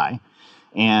buy.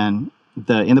 And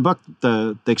in the book,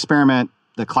 the experiment,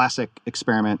 the classic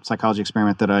psychology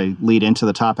experiment that I lead into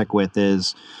the topic with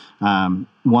is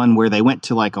one where they went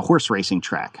to like a horse racing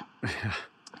track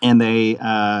And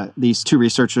these two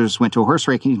researchers went to a horse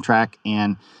racing track,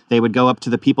 and they would go up to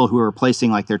the people who were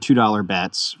placing like their $2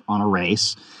 bets on a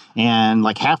race. And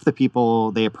like half the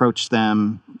people, they approached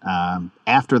them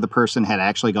after the person had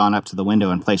actually gone up to the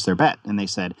window and placed their bet. And they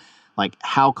said, like,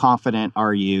 how confident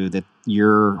are you that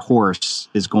your horse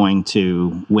is going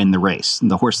to win the race,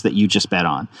 the horse that you just bet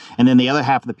on? And then the other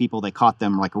half of the people, they caught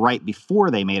them like right before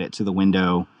they made it to the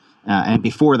window and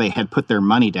before they had put their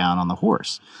money down on the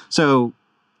horse. So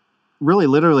really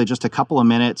literally just a couple of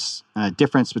minutes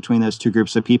difference between those two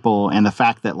groups of people, and the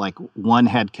fact that like one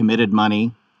had committed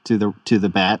money to the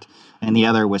bet and the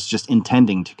other was just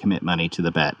intending to commit money to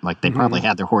the bet. Like they probably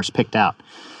had their horse picked out.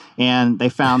 And they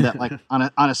found that like on a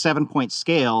 7-point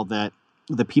scale, that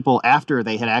the people after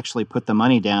they had actually put the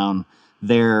money down,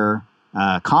 their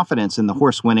confidence in the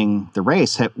horse winning the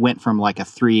race went from like a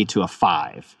 3 to a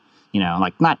 5.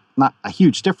 Like not a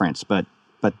huge difference, but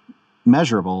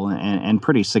measurable and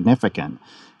pretty significant.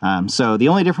 So the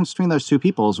only difference between those two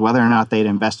people is whether or not they'd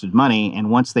invested money.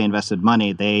 And once they invested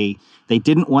money, they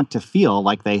didn't want to feel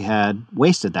like they had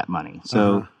wasted that money.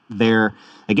 So they're,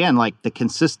 again, like the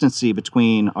consistency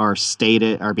between our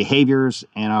behaviors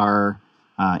and our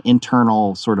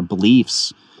internal sort of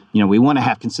beliefs. We want to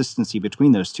have consistency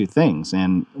between those two things.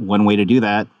 And one way to do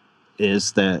that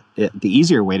is the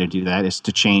easier way to do that is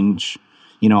to change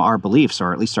our beliefs,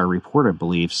 or at least our reported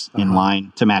beliefs, in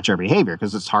line to match our behavior,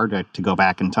 because it's hard to go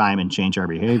back in time and change our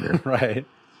behavior. Right.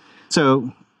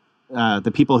 So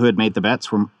the people who had made the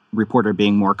bets were reported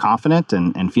being more confident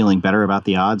and feeling better about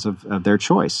the odds of their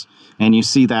choice. And you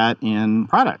see that in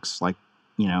products like,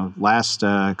 last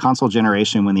console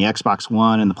generation, when the Xbox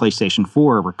One and the PlayStation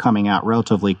 4 were coming out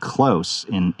relatively close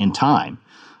in time,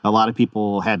 a lot of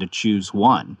people had to choose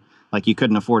one. Like you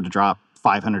couldn't afford to drop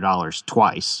 $500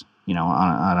 twice,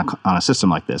 on a system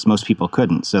like this. Most people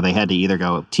couldn't. So they had to either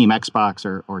go Team Xbox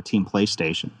or Team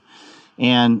PlayStation.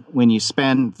 And when you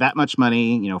spend that much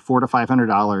money, $400 to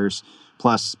 $500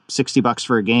 plus $60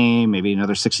 for a game, maybe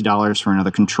another $60 for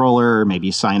another controller, maybe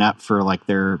you sign up for like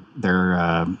their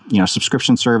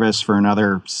subscription service for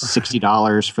another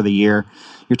 $60 for the year.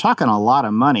 You're talking a lot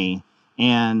of money,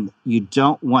 and you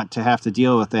don't want to have to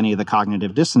deal with any of the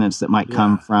cognitive dissonance that might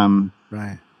come from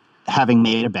having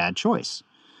made a bad choice.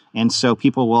 And so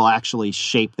people will actually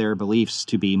shape their beliefs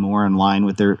to be more in line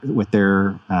with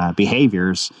their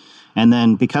behaviors. And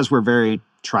then because we're very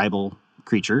tribal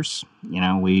creatures,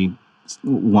 we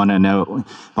want to know,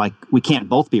 like, we can't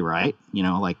both be right.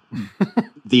 Like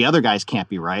the other guys can't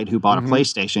be right who bought a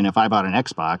PlayStation if I bought an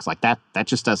Xbox. Like that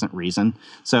just doesn't reason.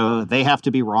 So they have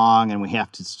to be wrong, and we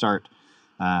have to start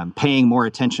paying more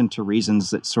attention to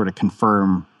reasons that sort of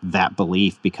confirm that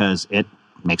belief, because it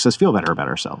makes us feel better about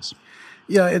ourselves.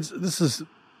 Yeah, this is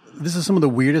some of the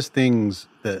weirdest things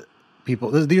that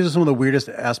these are some of the weirdest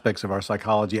aspects of our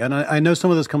psychology. And I know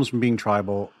some of this comes from being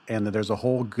tribal, and that there's a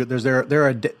whole good, this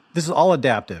is all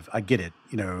adaptive. I get it,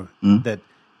 that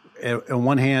on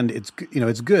one hand, it's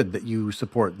good that you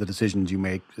support the decisions you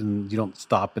make and you don't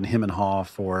stop and hem and haw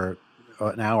for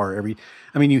an hour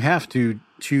you have to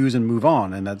choose and move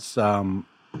on. And that's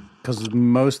because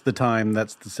most of the time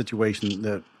that's the situation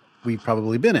that we've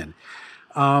probably been in.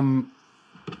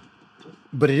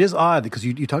 But it is odd because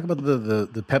you talk about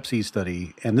the Pepsi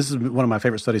study, and this is one of my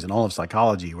favorite studies in all of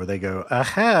psychology, where they go,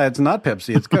 aha, it's not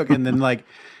Pepsi, it's Coke. And then like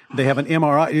they have an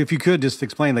MRI. If you could just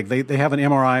explain, like they have an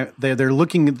MRI, they're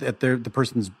looking at they're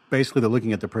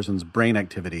looking at the person's brain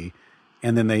activity,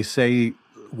 and then they say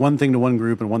one thing to one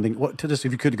group and one thing. If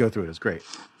you could go through it, it's great.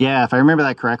 Yeah, if I remember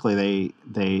that correctly,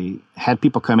 they had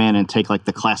people come in and take like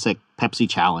the classic Pepsi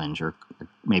challenge, or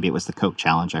maybe it was the Coke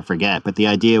challenge, I forget. But the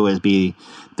idea would be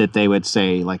that they would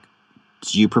say, like,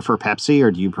 do you prefer Pepsi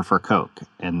or do you prefer Coke?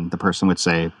 And the person would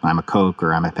say, I'm a Coke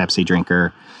or I'm a Pepsi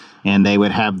drinker. And they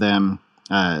would have them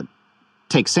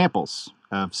take samples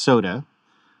of soda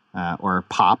or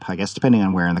pop, I guess, depending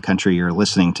on where in the country you're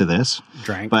listening to this.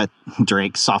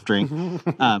 Soft drink.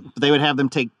 But they would have them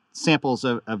take samples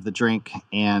of the drink,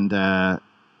 and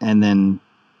then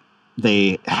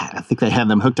I think they had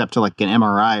them hooked up to like an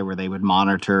MRI where they would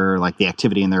monitor like the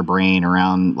activity in their brain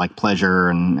around like pleasure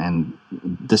and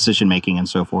decision making and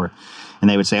so forth. And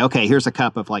they would say, okay, here's a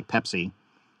cup of like Pepsi,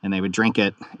 and they would drink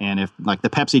it. And if like the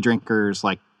Pepsi drinkers,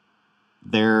 like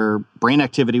their brain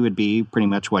activity would be pretty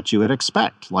much what you would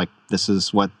expect. Like this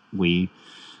is what we,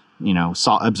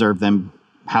 observe them,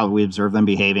 how we observe them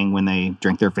behaving when they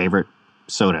drink their favorite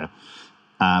soda.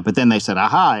 But then they said,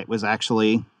 aha, it was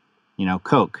actually,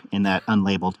 Coke in that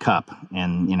unlabeled cup.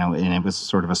 And, and it was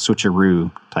sort of a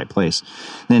switcheroo type place.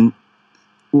 Then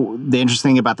the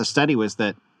interesting thing about the study was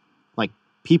that like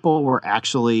people were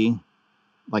actually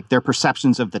like their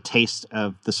perceptions of the taste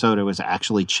of the soda was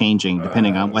actually changing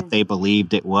depending on what they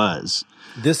believed it was.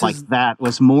 That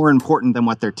was more important than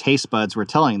what their taste buds were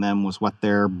telling them, was what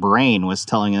their brain was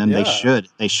telling them they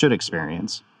should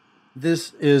experience.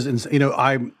 This is,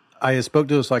 I spoke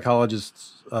to a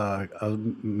psychologist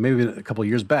maybe a couple of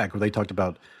years back where they talked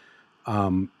about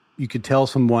you could tell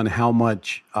someone how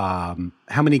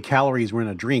many calories were in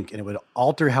a drink, and it would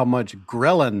alter how much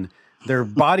ghrelin their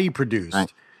body produced.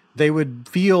 Right. They would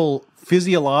feel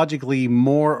physiologically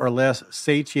more or less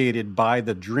satiated by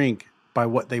the drink, by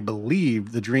what they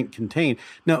believed the drink contained.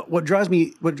 Now, what blows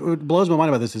my mind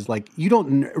about this is, like, you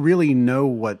don't really know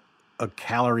what a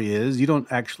calorie is. You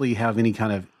don't actually have any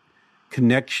kind of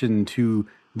connection to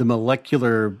the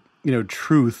molecular,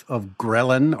 truth of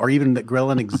ghrelin, or even that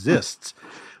ghrelin exists.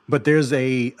 But there's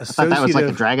a associative... I thought that was like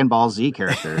a Dragon Ball Z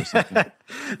character or something.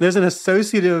 There's an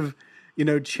associative,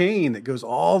 chain that goes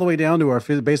all the way down to our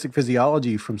basic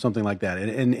physiology from something like that.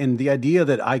 And the idea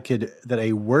that that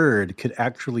a word could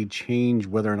actually change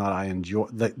whether or not I enjoy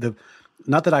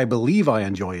not that I believe I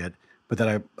enjoy it, but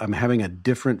that I'm having a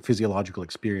different physiological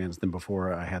experience than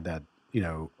before I had that,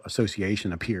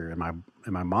 association appear in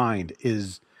my mind,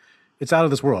 it's out of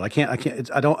this world. I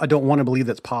don't want to believe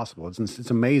that's possible.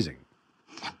 It's amazing.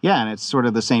 Yeah, and it's sort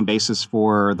of the same basis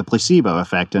for the placebo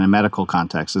effect in a medical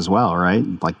context as well, right?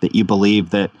 Like that you believe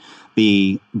that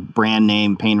the brand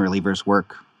name pain relievers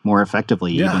work more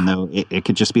effectively, even though it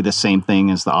could just be the same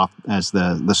thing as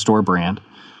the store brand.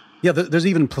 Yeah, there's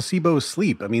even placebo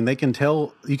sleep. I mean, you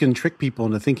can trick people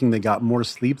into thinking they got more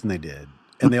sleep than they did,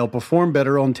 and they'll perform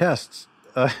better on tests.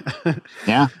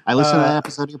 Yeah, I listened to that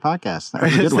episode of your podcast. That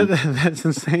was a good one. That's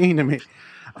insane to me.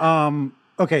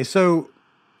 Okay, so...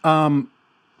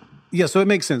 so it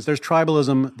makes sense. There's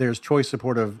tribalism. There's choice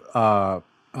supportive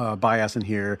bias in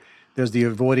here. There's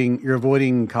you're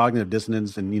avoiding cognitive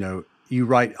dissonance, and you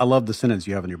write. I love the sentence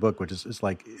you have in your book, which is it's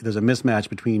like there's a mismatch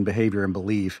between behavior and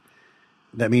belief.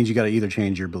 That means you got to either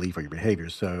change your belief or your behavior.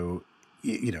 So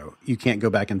you can't go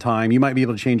back in time. You might be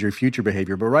able to change your future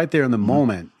behavior, but right there in the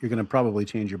moment, you're going to probably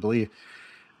change your belief.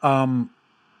 And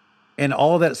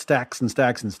all of that stacks and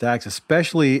stacks and stacks,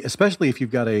 especially if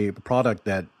you've got a product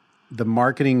that the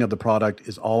marketing of the product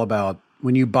is all about,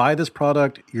 when you buy this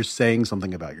product, you're saying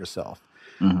something about yourself,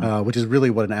 which is really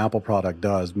what an Apple product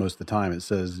does most of the time. It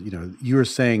says, you're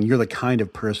saying you're the kind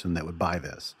of person that would buy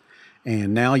this.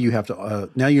 And now you have to,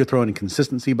 now you're throwing in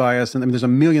consistency bias. And I mean, there's a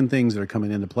million things that are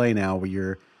coming into play now where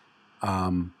you're,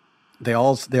 they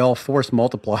all force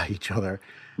multiply each other.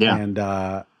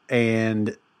 Yeah.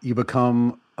 And you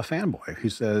become a fanboy who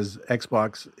says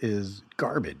Xbox is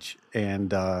garbage.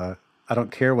 And, I don't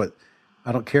care what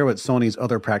Sony's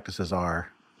other practices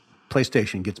are.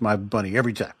 PlayStation gets my money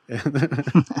every time.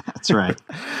 That's right.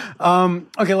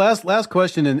 Okay, last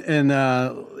question, and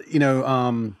I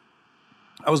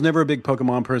was never a big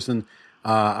Pokemon person.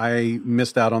 I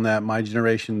missed out on that. My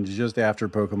generation just after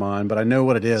Pokemon, but I know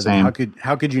what it is. Same. And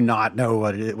how could you not know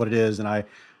what it is? And I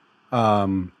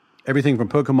everything from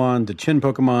Pokemon to Chin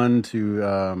Pokemon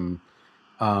to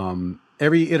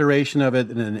every iteration of it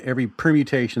and every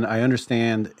permutation I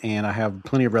understand, and I have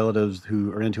plenty of relatives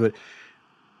who are into it.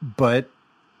 But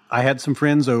I had some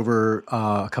friends over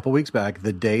a couple weeks back,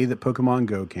 the day that Pokemon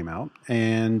Go came out,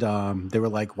 and they were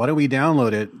like, why don't we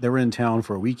download it? They were in town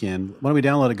for a weekend. Why don't we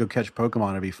download it, go catch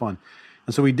Pokemon? It'd be fun.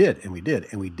 And so we did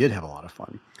have a lot of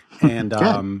fun. And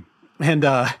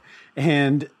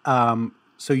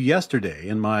so yesterday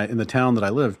in the town that I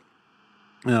live,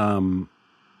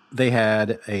 they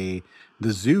had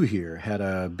the zoo here had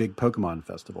a big Pokemon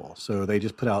festival. So they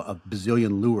just put out a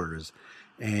bazillion lures,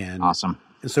 and awesome.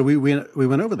 And so we went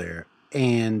over there,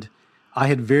 and I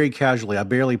had very casually, I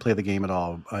barely play the game at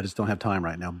all. I just don't have time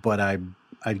right now. But I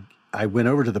went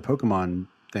over to the Pokemon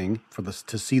thing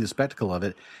to see the spectacle of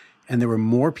it, and there were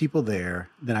more people there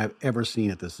than I've ever seen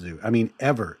at this zoo. I mean,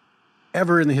 ever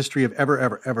in the history of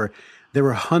ever. There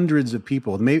were hundreds of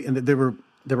people. Maybe, and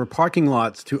there were parking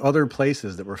lots to other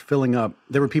places that were filling up.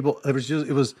 There were people.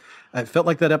 It felt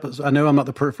like that episode. I know I'm not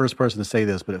the first person to say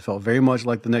this, but it felt very much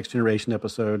like the Next Generation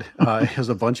episode. It was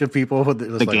a bunch of people. It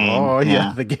was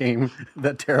the game,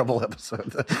 that terrible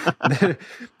episode. And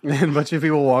a bunch of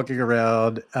people walking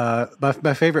around.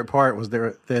 My favorite part was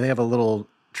they have a little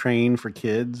train for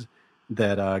kids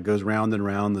that goes round and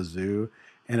round the zoo,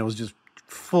 and it was just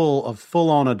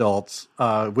full-on adults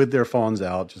with their phones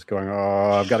out, just going,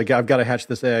 "Oh, I've got to hatch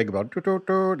this egg," about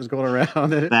just going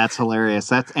around it. That's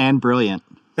hilarious. And brilliant.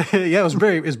 Yeah,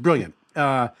 it's brilliant.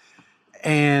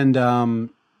 And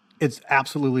it's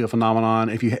absolutely a phenomenon.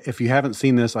 If you haven't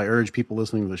seen this, I urge people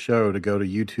listening to the show to go to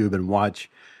YouTube and watch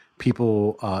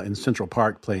people in Central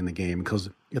Park playing the game because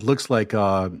it looks like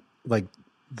it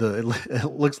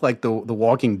looks like the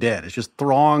Walking Dead. It's just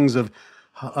throngs of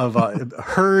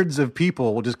herds of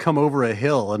people will just come over a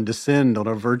hill and descend on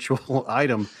a virtual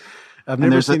item.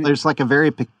 There's like a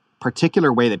very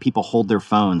particular way that people hold their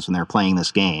phones when they're playing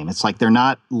this game. It's like they're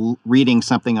not reading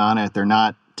something on it. They're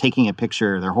not taking a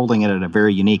picture. They're holding it at a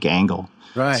very unique angle.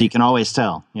 Right. So you can always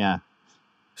tell. Yeah.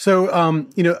 So,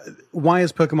 why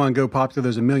is Pokemon Go popular?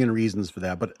 There's a million reasons for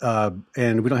that, but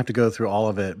and we don't have to go through all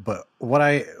of it. But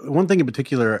one thing in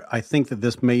particular, I think that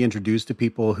this may introduce to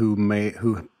people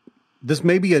this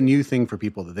may be a new thing for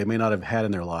people that they may not have had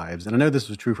in their lives. And I know this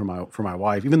was true for my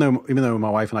wife, even though my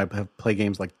wife and I have played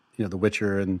games like The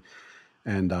Witcher and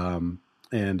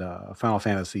Final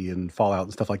Fantasy and Fallout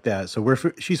and stuff like that. So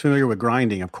she's familiar with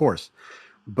grinding, of course,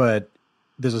 but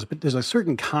there's a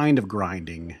certain kind of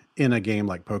grinding in a game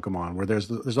like Pokemon where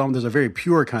there's a very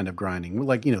pure kind of grinding,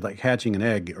 like hatching an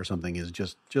egg or something is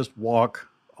just walk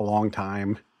a long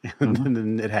time and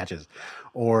then it hatches,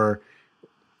 or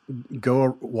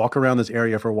go walk around this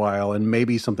area for a while and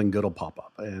maybe something good will pop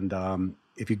up. And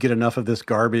if you get enough of this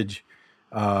garbage,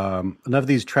 enough of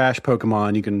these trash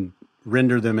Pokemon, you can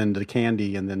render them into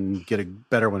candy and then get a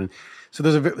better one. So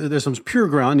there's some pure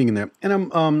grinding in there,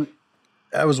 and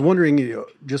I was wondering,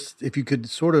 just if you could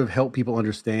sort of help people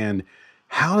understand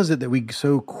how is it that we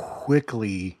so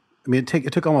quickly. I mean,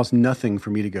 it took almost nothing for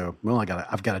me to go, well,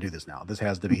 I've got to do this now. This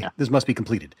has to be. Yeah. This must be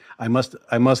completed. I must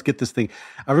get this thing.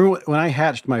 I remember when I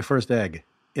hatched my first egg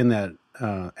in that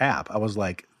app. I was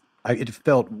like, it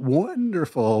felt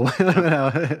wonderful.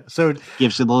 So it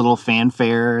gives you the little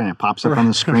fanfare and it pops up on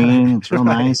the screen. It's real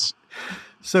nice.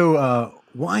 So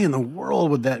why in the world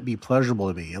would that be pleasurable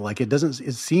to me? Like it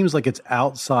seems like it's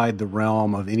outside the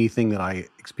realm of anything that I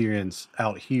experience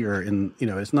out here. And,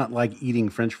 it's not like eating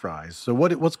French fries. So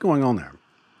what's going on there?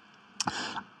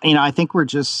 I think we're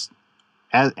just,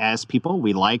 as people,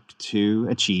 we like to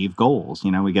achieve goals.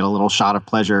 We get a little shot of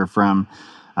pleasure from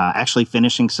actually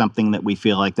finishing something that we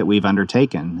feel like that we've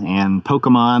undertaken. And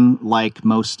Pokemon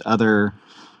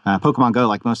Go,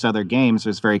 like most other games,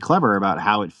 is very clever about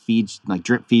how it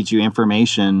drip feeds you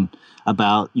information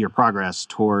about your progress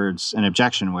towards an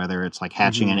objection, whether it's like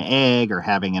hatching an egg or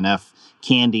having enough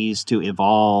candies to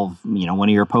evolve, one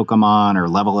of your Pokemon or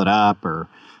level it up or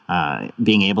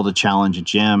being able to challenge a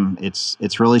gym.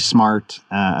 It's really smart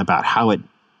about how it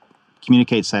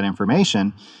communicates that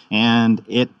information, and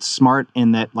it's smart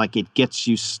in that it gets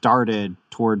you started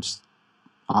towards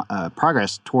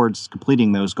progress towards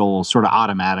completing those goals sort of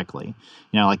automatically.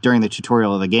 Like during the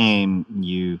tutorial of the game,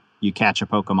 you catch a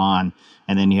Pokemon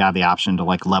and then you have the option to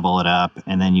level it up,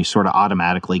 and then you sort of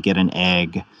automatically get an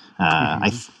egg.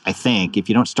 I think if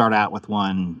you don't start out with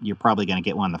one, you're probably going to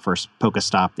get one the first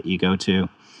Pokestop that you go to,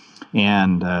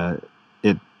 and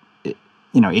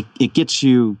it gets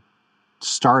you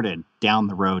started down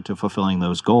the road to fulfilling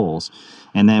those goals.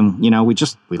 And then,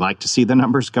 we like to see the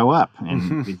numbers go up,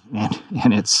 and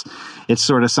and it's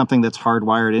sort of something that's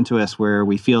hardwired into us where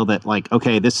we feel that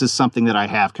okay, this is something that I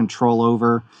have control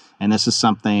over, and this is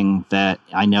something that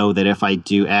I know that if I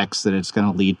do X, that it's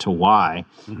going to lead to Y.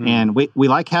 And we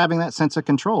like having that sense of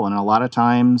control. And a lot of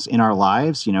times in our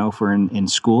lives, if we're in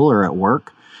school or at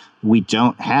work, we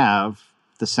don't have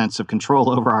the sense of control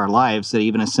over our lives that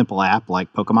even a simple app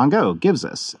like Pokemon Go gives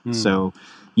us. So,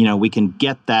 we can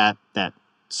get that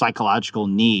psychological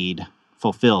need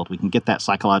fulfilled. We can get that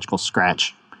psychological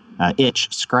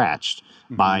itch scratched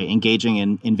by engaging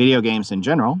in video games in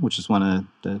general, which is one of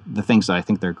the things that I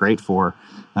think they're great for.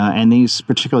 And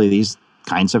particularly these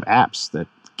kinds of apps that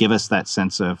give us that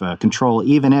sense of control,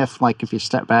 even if you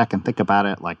step back and think about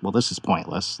it, well, this is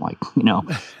pointless.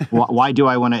 Why do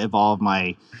I want to evolve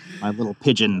my little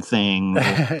pigeon thing?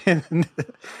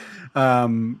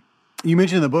 You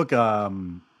mentioned in the book,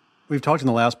 we've talked in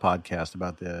the last podcast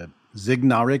about the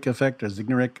Zygarnik effect, or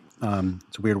Zygarnik.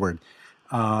 It's a weird word.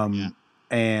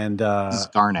 And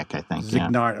Zygarnik, I think.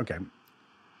 Okay.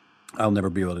 I'll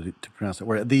never be able to pronounce that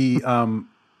word.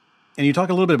 And you talk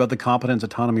a little bit about the competence,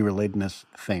 autonomy, relatedness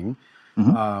thing,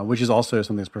 which is also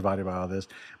something that's provided by all this.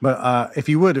 But if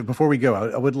you would, before we go,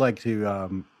 I would like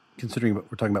to, considering we're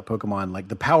talking about Pokemon,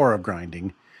 the power of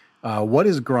grinding, what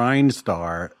is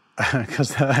Grindstar?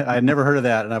 Because I had never heard of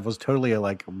that, and I was totally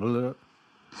bleh.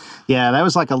 Yeah, that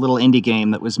was a little indie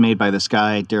game that was made by this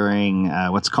guy during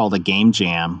what's called a game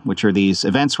jam, which are these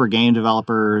events where game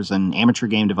developers and amateur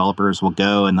game developers will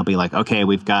go and they'll be like, okay,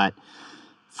 we've got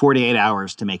 48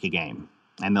 hours to make a game.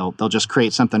 And they'll just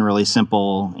create something really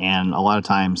simple. And a lot of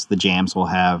times the jams will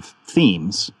have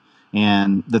themes.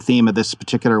 And the theme of this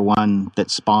particular one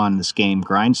that spawned this game,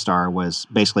 Grindstar, was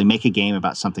basically make a game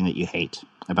about something that you hate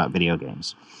about video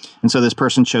games. And so this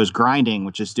person chose grinding,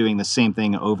 which is doing the same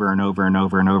thing over and over and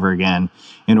over and over again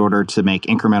in order to make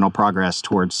incremental progress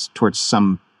towards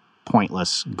some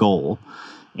pointless goal.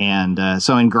 And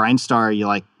so in Grindstar,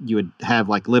 you would have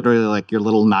like literally like your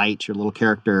little knight, your little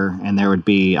character, and there would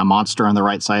be a monster on the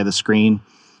right side of the screen,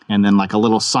 and then like a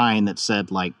little sign that said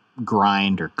like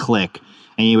grind or click.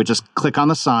 And you would just click on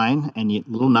the sign, and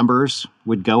little numbers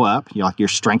would go up. Like your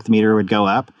strength meter would go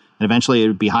up, and eventually it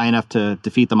would be high enough to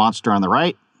defeat the monster on the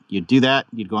right. You'd do that.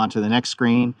 You'd go on to the next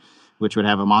screen, which would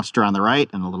have a monster on the right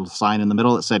and a little sign in the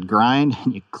middle that said grind.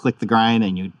 And you click the grind,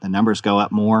 and the numbers go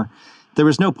up more. There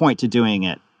was no point to doing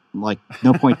it. Like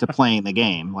no point to playing the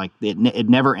game. Like it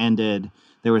never ended.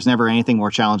 There was never anything more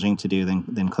challenging to do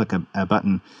than click a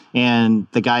button. And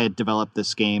the guy had developed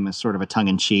this game as sort of a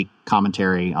tongue-in-cheek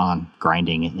commentary on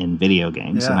grinding in video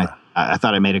games. Yeah. And I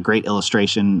thought it made a great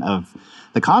illustration of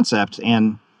the concept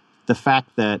and the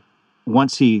fact that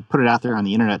once he put it out there on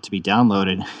the internet to be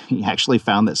downloaded, he actually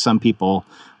found that some people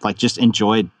like just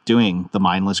enjoyed doing the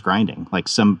mindless grinding. Like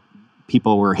some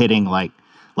people were hitting like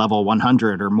level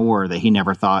 100 or more that he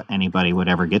never thought anybody would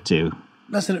ever get to.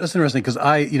 That's interesting because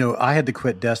I had to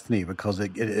quit Destiny because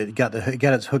it got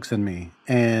its hooks in me,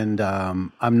 and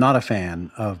I'm not a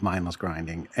fan of mindless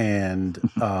grinding. And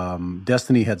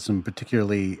Destiny had some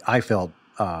particularly, I felt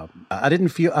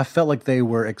I felt like they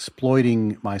were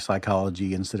exploiting my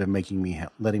psychology instead of letting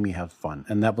me have fun.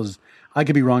 And that was, I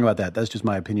could be wrong about that. That's just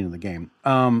my opinion of the game.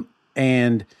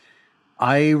 And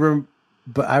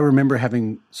but I remember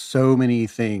having so many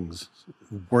things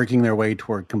working their way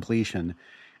toward completion.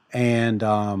 And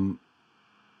having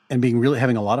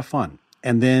a lot of fun.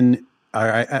 And then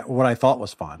what I thought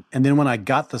was fun. And then when I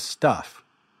got the stuff,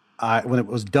 when it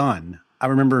was done, I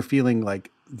remember feeling like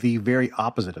the very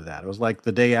opposite of that. It was like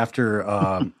the day after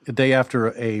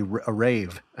a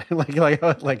rave.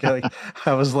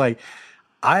 I was like,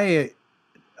 it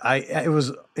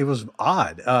was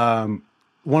odd.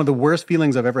 One of the worst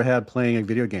feelings I've ever had playing a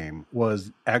video game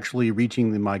was actually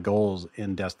reaching my goals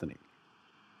in Destiny.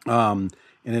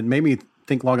 And it made me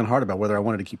think long and hard about whether I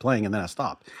wanted to keep playing, and then I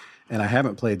stopped. And I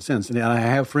haven't played since. And I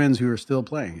have friends who are still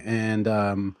playing. And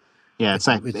it's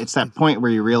that point where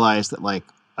you realize that, like,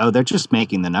 oh, they're just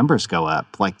making the numbers go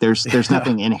up. Like, there's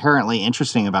nothing inherently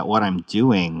interesting about what I'm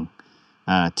doing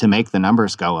to make the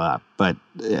numbers go up. But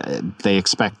they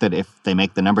expect that if they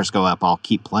make the numbers go up, I'll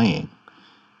keep playing.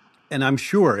 And I'm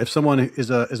sure if someone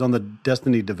is on the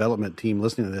Destiny development team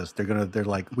listening to this, they're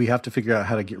like, we have to figure out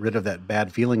how to get rid of that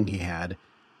bad feeling he had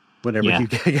whenever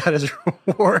he got his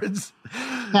rewards.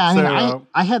 Yeah, I mean,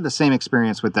 I had the same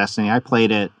experience with Destiny. I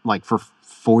played it like for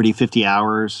 40, 50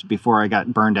 hours before I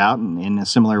got burned out in a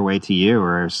similar way to you,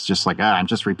 where it's just like, I'm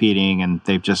just repeating, and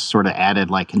they've just sort of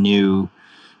added like new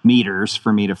meters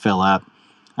for me to fill up.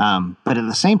 But at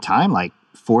the same time, like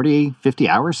 40, 50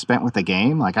 hours spent with a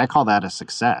game, like I call that a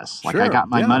success. Like I got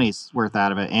my money's worth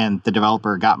out of it, and the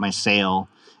developer got my sale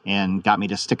and got me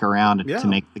to stick around to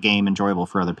make the game enjoyable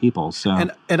for other people. So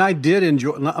and I did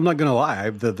enjoy. I'm not going to lie.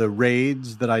 The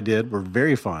raids that I did were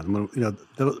very fun.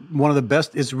 One of the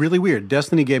best. It's really weird.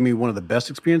 Destiny gave me one of the best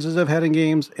experiences I've had in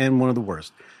games, and one of the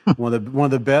worst. one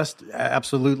of the best,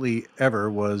 absolutely ever,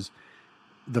 was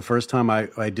the first time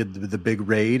I did the big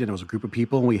raid, and it was a group of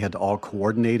people, and we had to all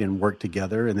coordinate and work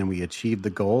together, and then we achieved the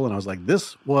goal. And I was like,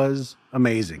 this was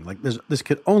amazing. Like this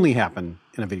could only happen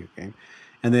in a video game.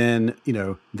 And then,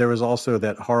 there was also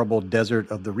that horrible desert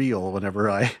of the real whenever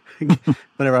I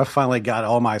finally got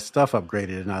all my stuff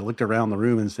upgraded, and I looked around the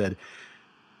room and said,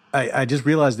 I just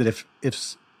realized that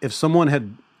if someone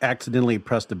had accidentally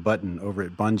pressed a button over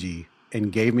at Bungie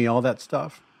and gave me all that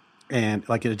stuff, and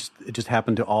like it just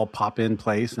happened to all pop in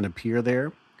place and appear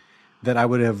there, that I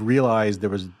would have realized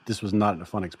this was not a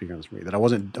fun experience for me. That I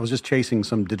was just chasing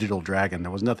some digital dragon.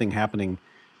 There was nothing happening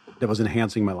that was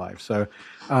enhancing my life. So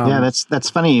that's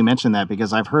funny you mentioned that,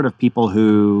 because I've heard of people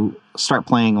who start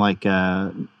playing like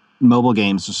mobile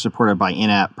games supported by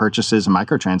in-app purchases and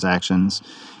microtransactions,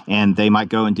 and they might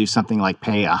go and do something like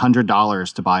pay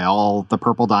 $100 to buy all the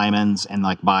purple diamonds and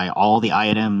like buy all the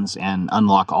items and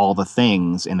unlock all the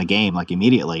things in the game like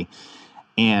immediately,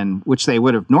 and which they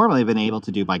would have normally been able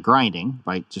to do by grinding,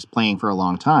 by just playing for a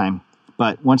long time.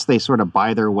 But once they sort of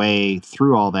buy their way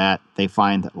through all that, they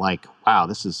find that, like, wow,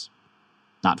 this is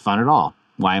not fun at all.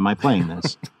 Why am I playing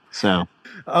this? So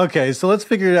okay, so let's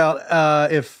figure it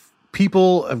out. If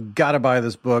people have got to buy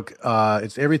this book,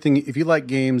 it's everything. If you like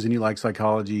games and you like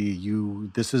psychology,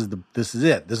 this is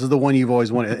it. This is the one you've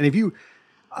always wanted. And if you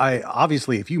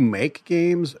make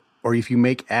games, or if you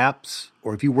make apps,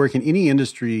 or if you work in any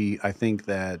industry, I think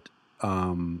that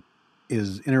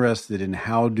is interested in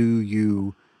how do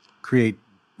you create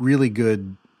really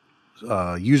good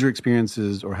user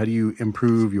experiences, or how do you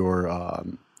improve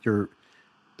the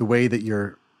way that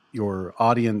your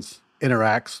audience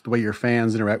interacts, the way your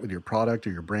fans interact with your product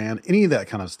or your brand, any of that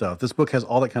kind of stuff. This book has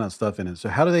all that kind of stuff in it. So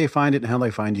how do they find it, and how do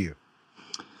they find you?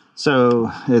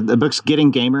 So the book's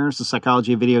Getting Gamers, The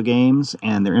Psychology of Video Games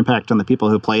and Their Impact on the People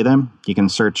Who Play Them. You can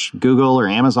search Google or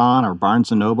Amazon or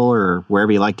Barnes & Noble or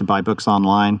wherever you like to buy books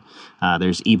online.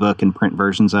 There's ebook and print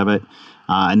versions of it.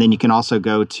 And then you can also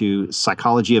go to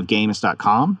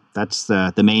psychologyofgames.com. That's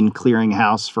the main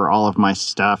clearinghouse for all of my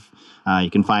stuff.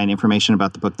 You can find information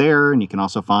about the book there, and you can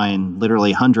also find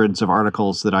literally hundreds of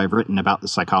articles that I've written about the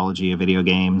psychology of video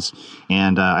games.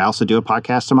 And I also do a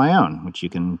podcast of my own, which you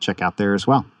can check out there as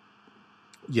well.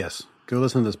 Yes, go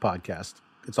listen to this podcast.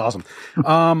 It's awesome.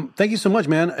 Thank you so much,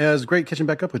 man. It was great catching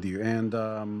back up with you. And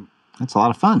it's a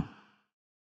lot of fun.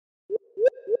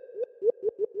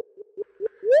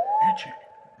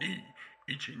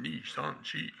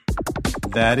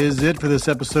 That is it for this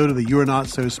episode of the You Are Not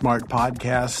So Smart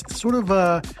podcast. Sort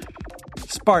of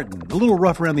Spartan, a little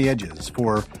rough around the edges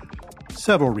for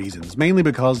several reasons. Mainly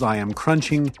because I am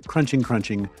crunching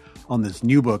on this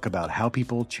new book about how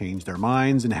people change their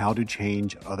minds and how to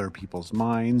change other people's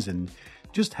minds, and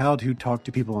just how to talk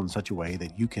to people in such a way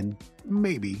that you can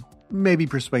maybe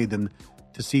persuade them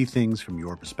to see things from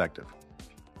your perspective.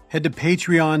 Head to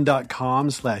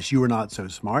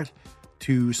patreon.com/youarenotsosmart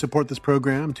to support this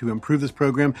program, to improve this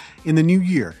program in the new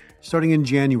year, starting in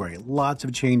January. Lots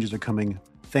of changes are coming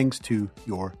thanks to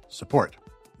your support.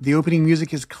 The opening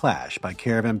music is Clash by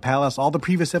Caravan Palace. All the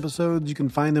previous episodes, you can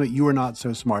find them at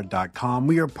youarenotsosmart.com.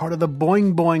 We are part of the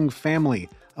Boing Boing family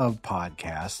of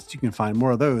podcasts. You can find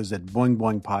more of those at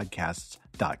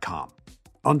boingboingpodcasts.com.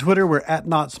 On Twitter, we're at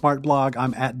NotSmartBlog.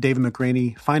 I'm at David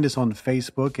McRaney. Find us on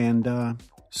Facebook, and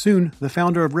soon the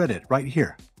founder of Reddit right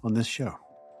here on this show.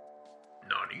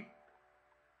 Nani?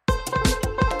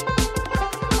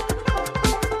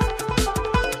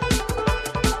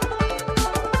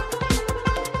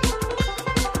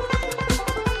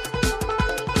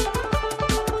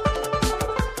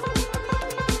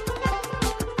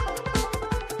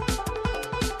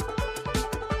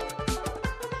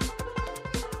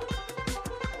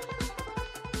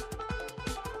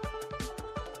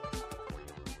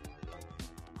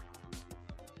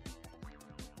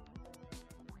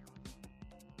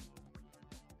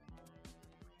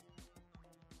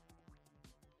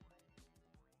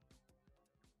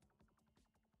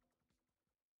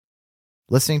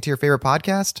 Listening to your favorite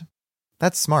podcast?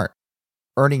 That's smart.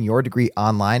 Earning your degree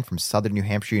online from Southern New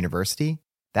Hampshire University?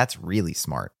 That's really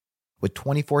smart. With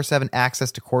 24/7 access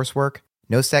to coursework,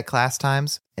 no set class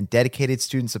times, and dedicated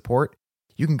student support,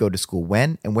 you can go to school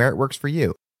when and where it works for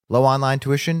you. Low online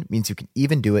tuition means you can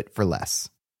even do it for less.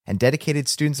 And dedicated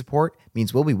student support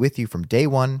means we'll be with you from day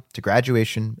one to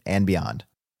graduation and beyond.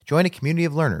 Join a community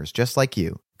of learners just like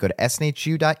you. Go to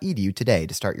snhu.edu today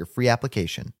to start your free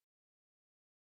application.